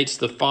designates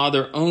the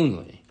Father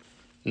only,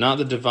 not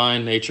the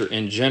divine nature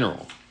in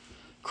general.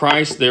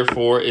 Christ,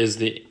 therefore, is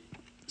the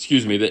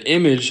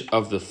image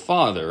of the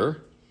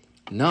Father,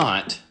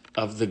 not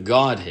of the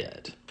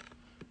Godhead,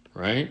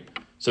 right?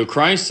 So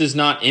Christ is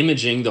not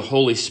imaging the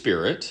Holy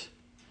Spirit.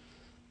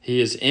 He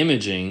is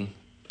imaging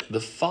the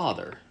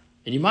Father.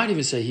 And you might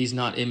even say he's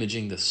not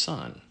imaging the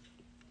Son.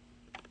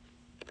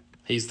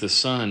 He's the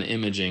Son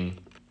imaging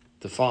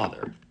the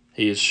Father.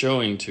 He is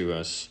showing to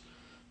us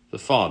the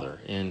Father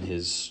in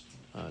his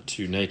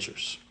two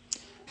natures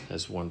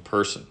as one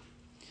person.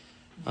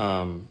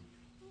 And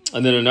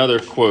then another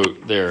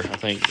quote there. I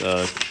think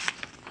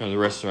the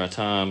rest of my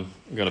time,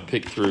 I'm going to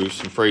pick through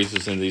some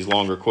phrases in these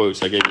longer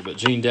quotes I gave you. But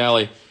Gene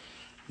Daly,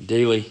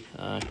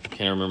 I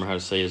can't remember how to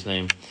say his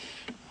name.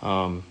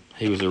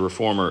 He was a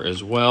reformer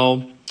as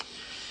well.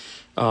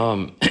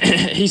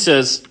 He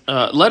says,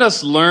 let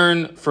us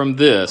learn from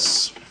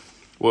this,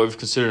 what we've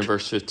considered in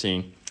verse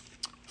 15.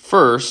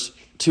 First,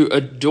 to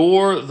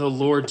adore the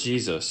Lord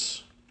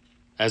Jesus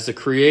as the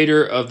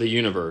creator of the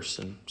universe.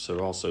 And so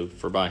also,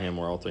 for by him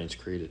were all things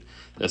created.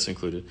 That's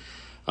included.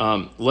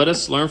 Let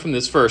us learn from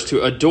this first,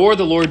 to adore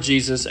the Lord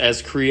Jesus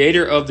as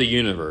creator of the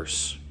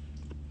universe.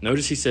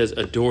 Notice he says,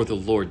 adore the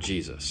Lord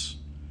Jesus.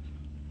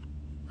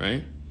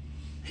 Right?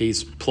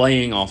 He's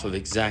playing off of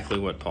exactly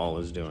what Paul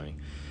is doing.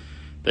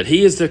 That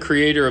he is the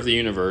creator of the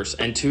universe,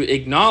 and to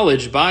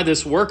acknowledge by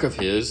this work of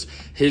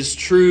his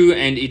true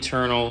and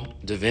eternal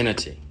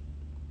divinity.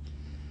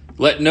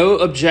 Let no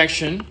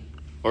objection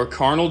or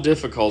carnal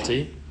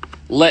difficulty,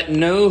 let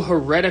no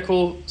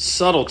heretical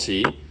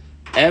subtlety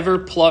ever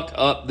pluck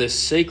up this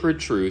sacred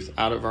truth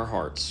out of our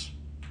hearts.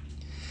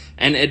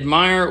 And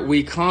admire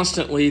we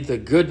constantly the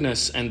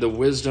goodness and the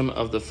wisdom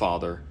of the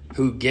Father,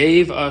 who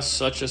gave us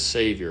such a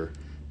Savior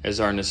as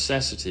our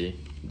necessity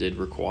did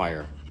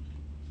require.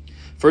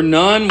 For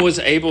none was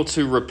able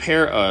to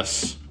repair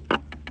us,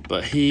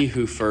 but he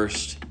who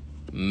first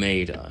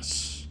made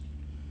us.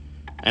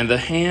 And the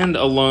hand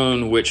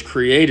alone which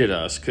created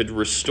us could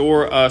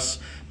restore us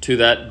to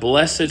that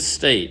blessed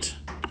state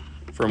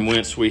from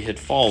whence we had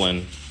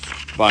fallen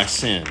by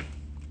sin.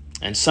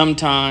 And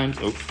sometimes,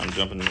 I'm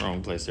jumping in the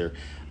wrong place there.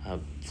 I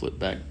flipped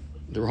back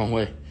the wrong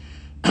way.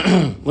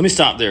 Let me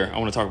stop there. I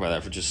want to talk about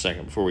that for just a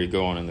second before we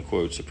go on in the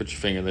quote. So put your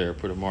finger there,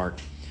 put a mark.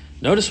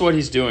 Notice what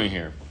he's doing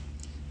here.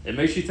 It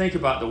makes you think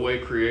about the way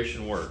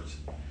creation worked.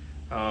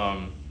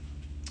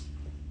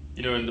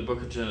 In the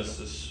book of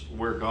Genesis,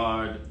 where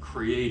God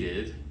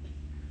created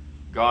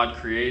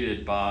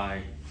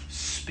by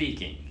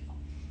speaking.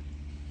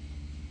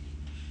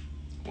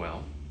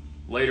 Well,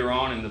 later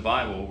on in the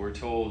Bible, we're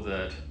told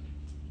that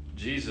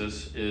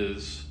Jesus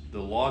is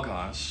the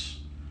Logos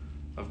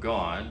of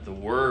God, the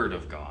Word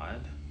of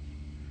God,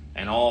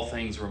 and all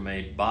things were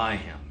made by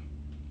him.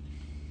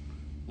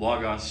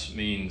 Logos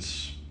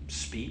means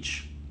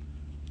speech,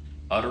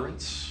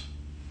 utterance.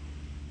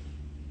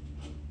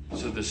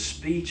 So the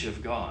speech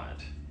of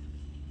God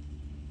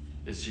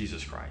is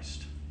Jesus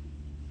Christ.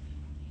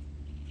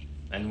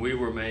 And we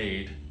were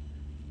made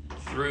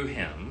through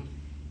him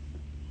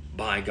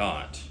by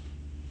God.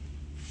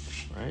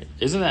 Right?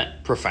 Isn't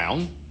that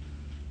profound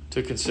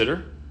to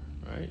consider?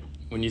 Right?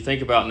 When you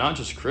think about not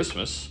just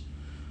Christmas,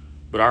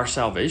 but our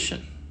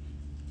salvation.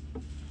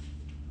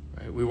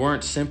 Right? We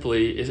weren't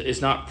simply,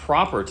 it's not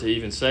proper to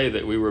even say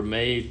that we were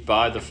made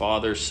by the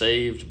Father,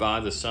 saved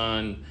by the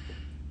Son,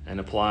 and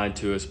applied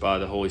to us by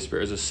the Holy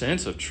Spirit. There's a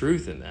sense of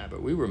truth in that,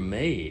 but we were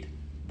made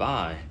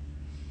by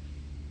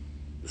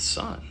the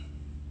Son.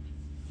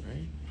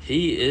 Right?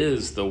 He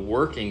is the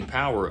working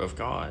power of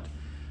God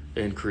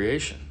in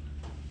creation.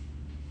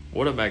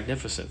 What a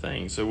magnificent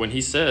thing. So when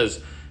he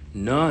says,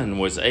 none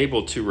was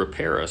able to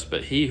repair us,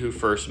 but he who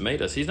first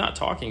made us, he's not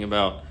talking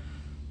about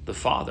the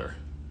Father.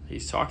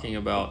 He's talking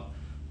about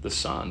the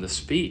Son, the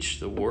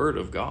speech, the Word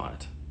of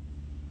God.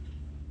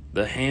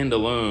 The hand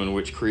alone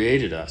which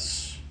created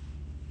us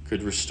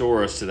could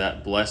restore us to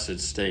that blessed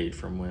state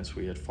from whence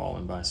we had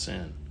fallen by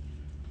sin.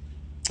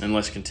 And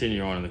let's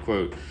continue on in the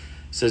quote. It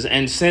says,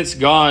 and since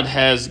God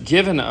has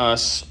given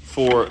us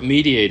for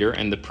mediator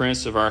and the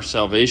prince of our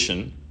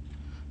salvation,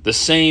 the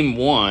same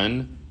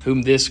one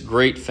whom this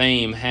great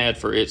fame had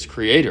for its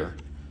creator,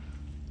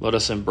 let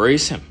us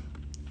embrace him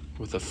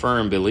with a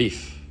firm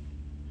belief.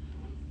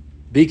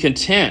 Be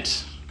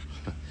content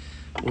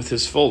with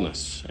his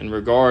fullness and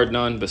regard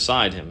none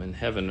beside him in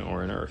heaven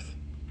or in earth.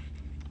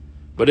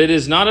 But it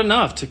is not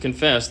enough to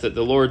confess that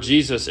the Lord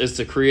Jesus is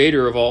the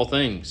creator of all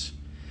things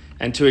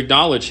and to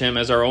acknowledge him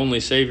as our only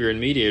Savior and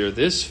mediator.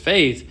 This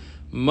faith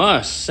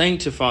must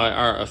sanctify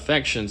our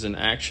affections and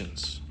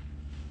actions,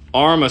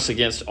 arm us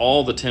against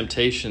all the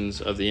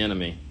temptations of the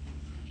enemy,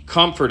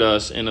 comfort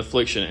us in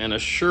affliction, and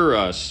assure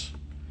us,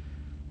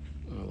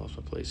 I lost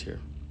my place here,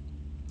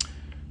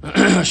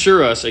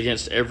 assure us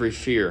against every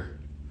fear.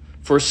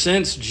 For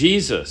since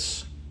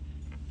Jesus,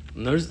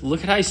 notice,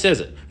 look at how he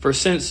says it, for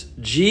since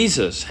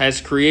Jesus has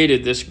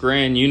created this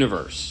grand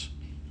universe,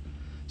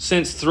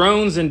 since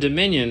thrones and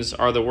dominions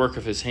are the work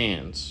of his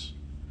hands,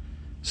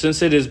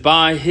 since it is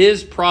by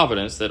his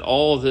providence that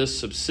all this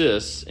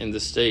subsists in the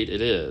state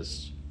it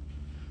is,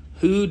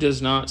 who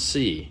does not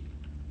see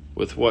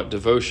with what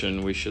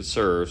devotion we should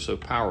serve so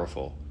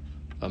powerful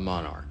a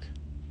monarch?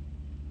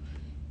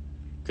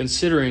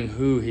 Considering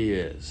who he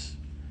is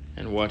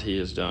and what he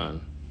has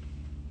done,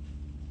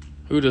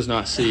 who does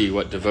not see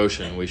what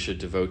devotion we should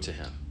devote to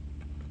him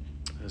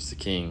as the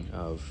King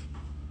of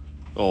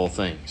all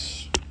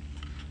things?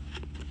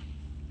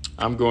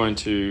 I'm going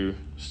to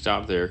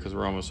stop there because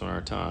we're almost on our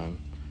time.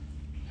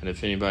 And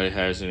if anybody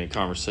has any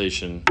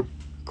conversation,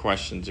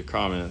 questions, or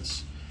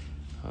comments,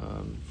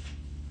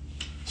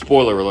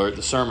 spoiler alert,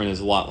 the sermon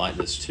is a lot like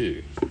this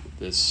too.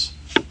 This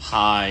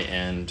high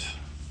and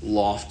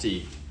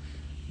lofty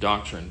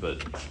doctrine,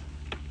 but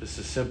this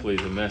is simply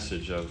the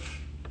message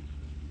of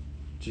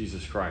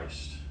Jesus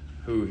Christ,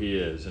 who he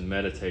is, and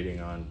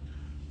meditating on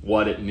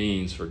what it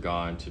means for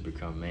God to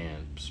become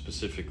man,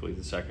 specifically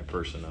the second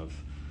person of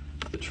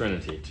the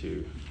Trinity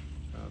to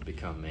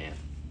become man.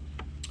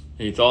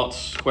 Any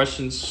thoughts,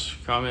 questions,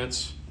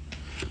 comments?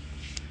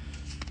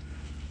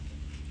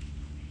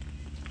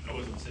 I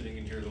wasn't sitting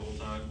in here the whole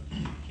time,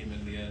 came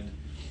in the end,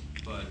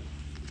 but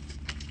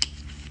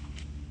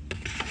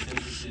it's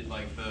interesting,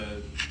 like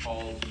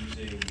Paul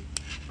using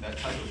that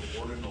type of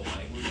ordinal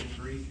language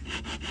in Greek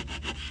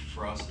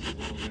for us is a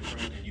little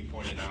different, and you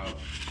pointed out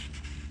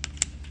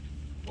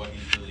what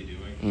he's really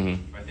doing.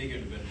 Mm-hmm. I think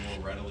it would have been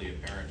more readily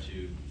apparent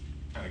to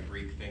kind of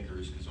Greek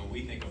thinkers, because when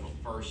we think of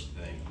a first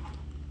thing,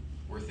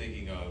 we're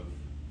thinking of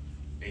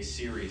a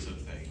series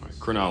of things. Right.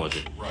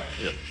 Chronology. Right.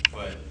 Yep.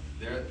 But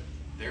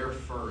their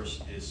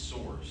first is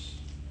source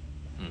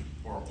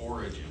or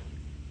origin.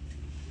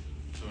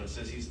 So when it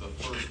says he's the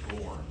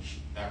firstborn,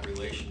 that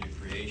relation to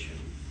creation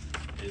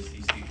is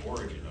he's the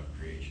origin of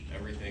creation.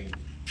 Everything,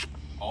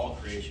 all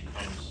creation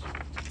comes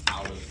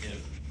out of him,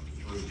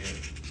 through him.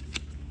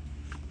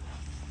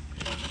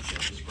 And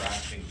just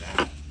grasping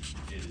that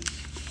is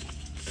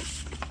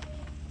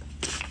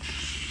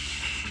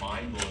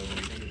mind-blowing when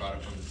we think about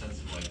it from the sense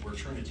of, like, we're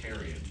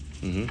Trinitarian,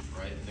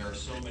 right? And there are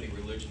so many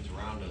religions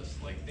around us.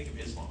 Like, think of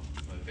Islam.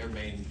 Like, their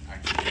main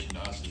accusation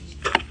to us is,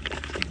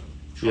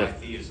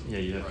 tritheism. Yeah,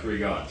 you have right? three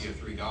gods. You have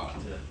three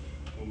gods. Yeah.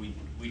 Well,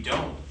 we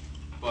don't.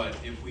 But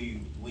if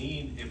we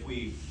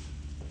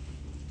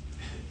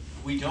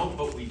don't,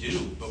 but we do,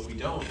 but we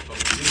don't, but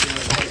we do.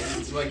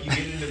 It's like you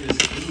get into this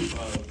loop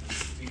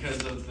of, because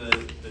of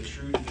the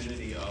true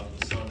divinity of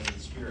the Son and the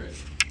Spirit,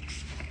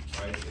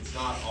 right? It's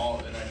not all,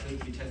 and I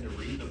think we tend to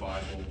read the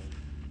Bible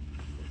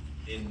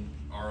in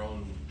our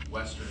own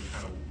Western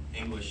kind of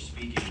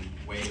English-speaking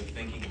way of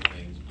thinking of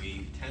things.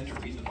 We tend to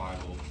read the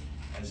Bible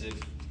as if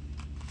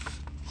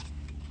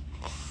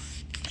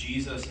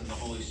Jesus and the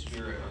Holy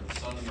Spirit, or the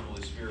Son and the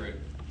Holy Spirit,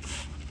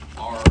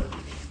 are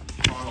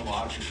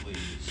chronologically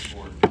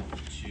subordinate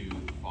to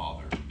the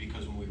Father.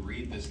 Because when we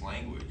read this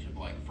language of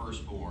like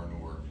firstborn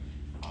or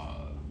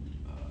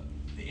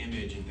the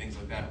image and things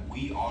like that,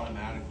 we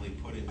automatically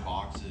put in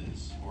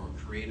boxes or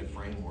create a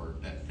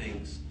framework that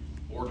thinks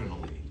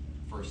ordinally,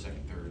 first,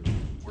 second, third.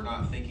 We're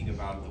not thinking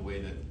about the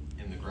way that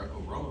in the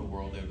Greco-Roman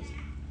world it was,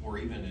 or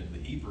even in the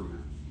Hebrew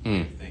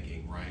way of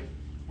thinking, right?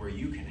 Where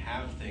you can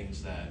have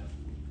things that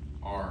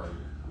are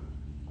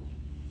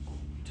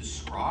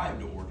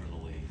described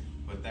ordinally,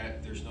 but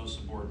that there's no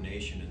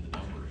subordination in the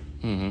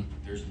numbering.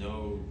 There's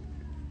no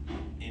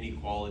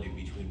inequality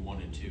between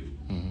 1 and 2.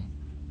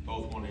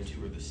 Both 1 and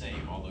 2 are the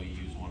same, although you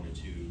use 1 and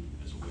 2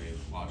 as a way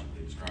of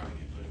logically describing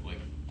it. But like,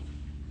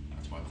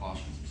 that's why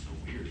Colossians is so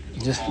weird,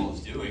 because what Paul is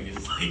doing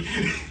is like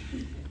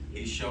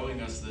he's showing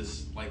us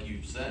this, like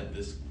you said,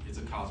 this it's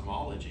a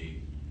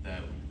cosmology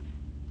that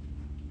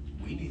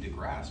we need to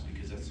grasp,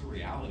 because that's the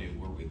reality of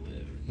where we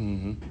live.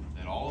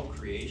 That all of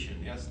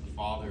creation, yes, the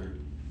Father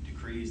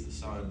decrees, the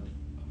Son,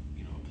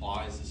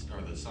 applies this,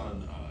 or the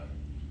Son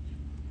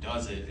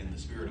does it, and the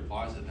Spirit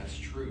applies it. That's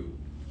true,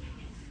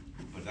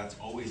 but that's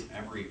always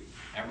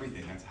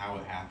everything. That's how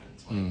it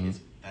happens.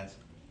 Like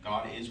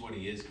God is what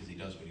He is because He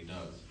does what He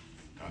does.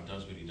 God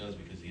does what He does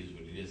because He is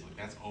what He is. Like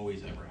that's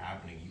always ever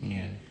happening. You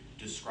can't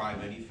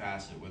describe any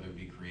facet, whether it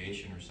be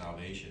creation or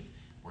salvation,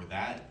 where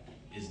that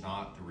is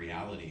not the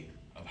reality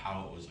of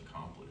how it was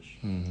accomplished.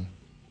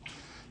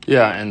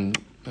 Yeah, and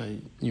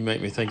you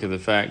make me think of the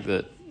fact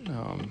that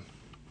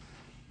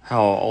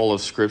how all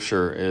of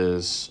Scripture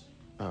is,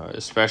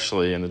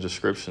 especially in the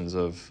descriptions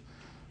of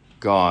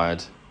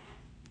God,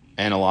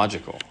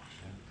 analogical.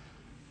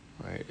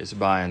 Right? It's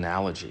by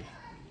analogy.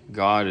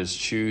 God is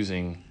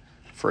choosing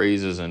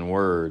phrases and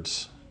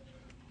words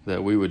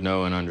that we would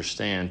know and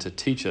understand to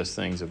teach us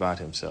things about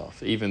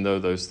Himself, even though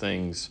those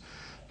things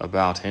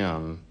about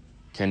Him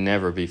can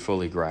never be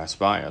fully grasped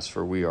by us,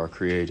 for we are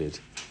created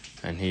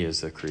and He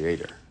is the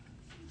Creator.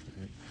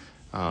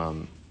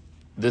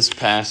 This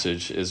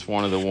passage is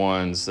one of the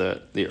ones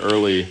that the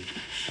early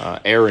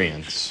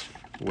Arians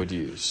would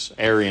use.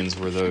 Arians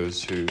were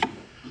those who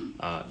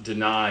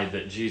denied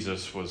that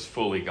Jesus was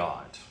fully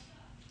God.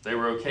 They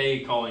were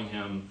okay calling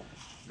Him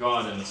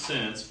God in a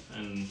sense,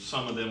 and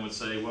some of them would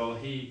say, well,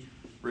 He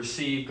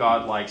received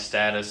God-like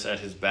status at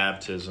His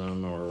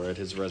baptism or at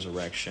His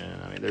resurrection.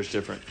 I mean, there's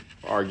different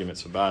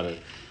arguments about it.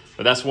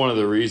 But that's one of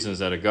the reasons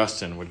that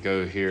Augustine would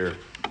go here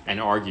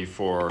and argue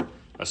for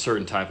a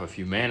certain type of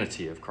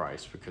humanity of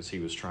Christ, because he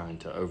was trying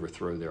to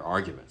overthrow their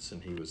arguments,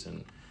 and he was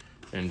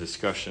in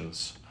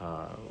discussions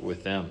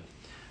with them.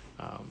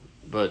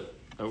 But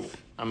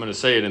I'm going to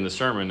say it in the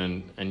sermon,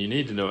 and you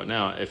need to know it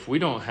now. If we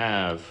don't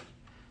have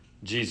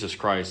Jesus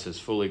Christ as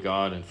fully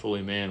God and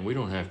fully man, we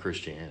don't have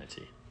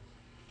Christianity.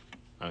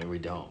 I mean, we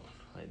don't.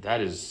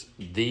 That is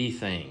the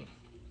thing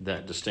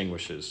that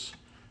distinguishes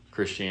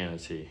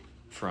Christianity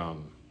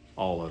from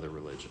all other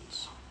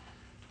religions.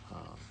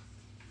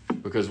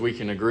 Because we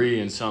can agree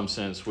in some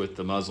sense with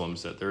the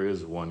Muslims that there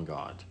is one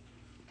God,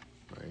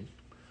 right?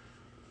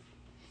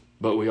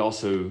 But we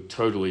also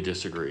totally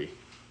disagree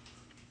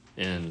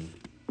in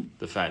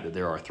the fact that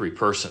there are three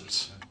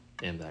persons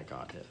in that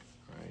Godhead,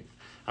 right?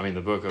 I mean,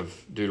 the book of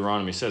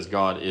Deuteronomy says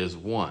God is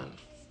one.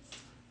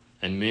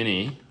 And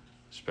many,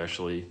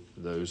 especially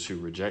those who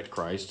reject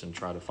Christ and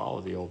try to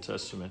follow the Old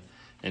Testament,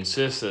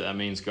 insist that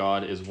means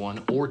God is one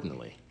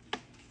ordinally.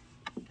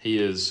 He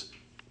is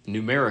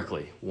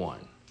numerically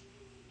one.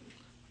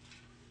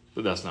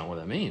 But that's not what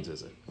that means,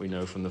 is it? We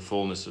know from the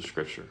fullness of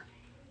Scripture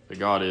that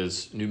God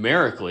is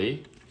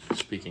numerically,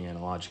 speaking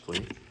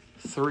analogically,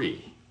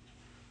 three.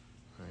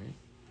 Right?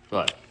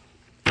 But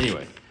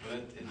anyway.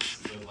 But it's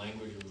the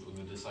language of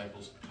the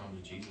disciples come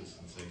to Jesus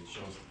and say,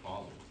 show us the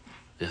Father.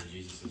 Yeah. And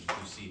Jesus says,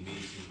 you see me,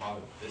 you see the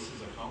Father. This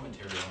is a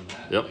commentary on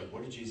that. Yep. Like,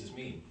 what did Jesus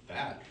mean?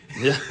 That.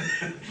 Yeah.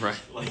 Right.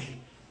 Like,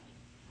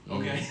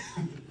 okay.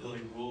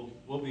 Like,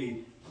 we'll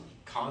be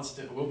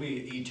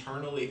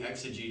eternally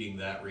exegeting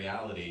that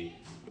reality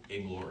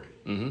in glory.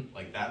 Mm-hmm.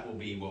 Like, that will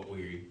be what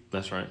we...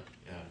 That's right.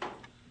 Yeah.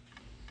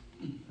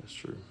 That's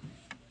true.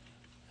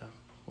 Yeah.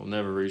 We'll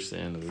never reach the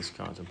end of this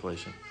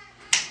contemplation.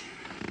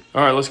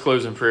 All right, let's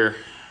close in prayer.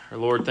 Our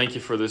Lord, thank you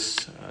for this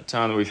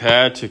time that we've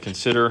had to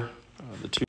consider the two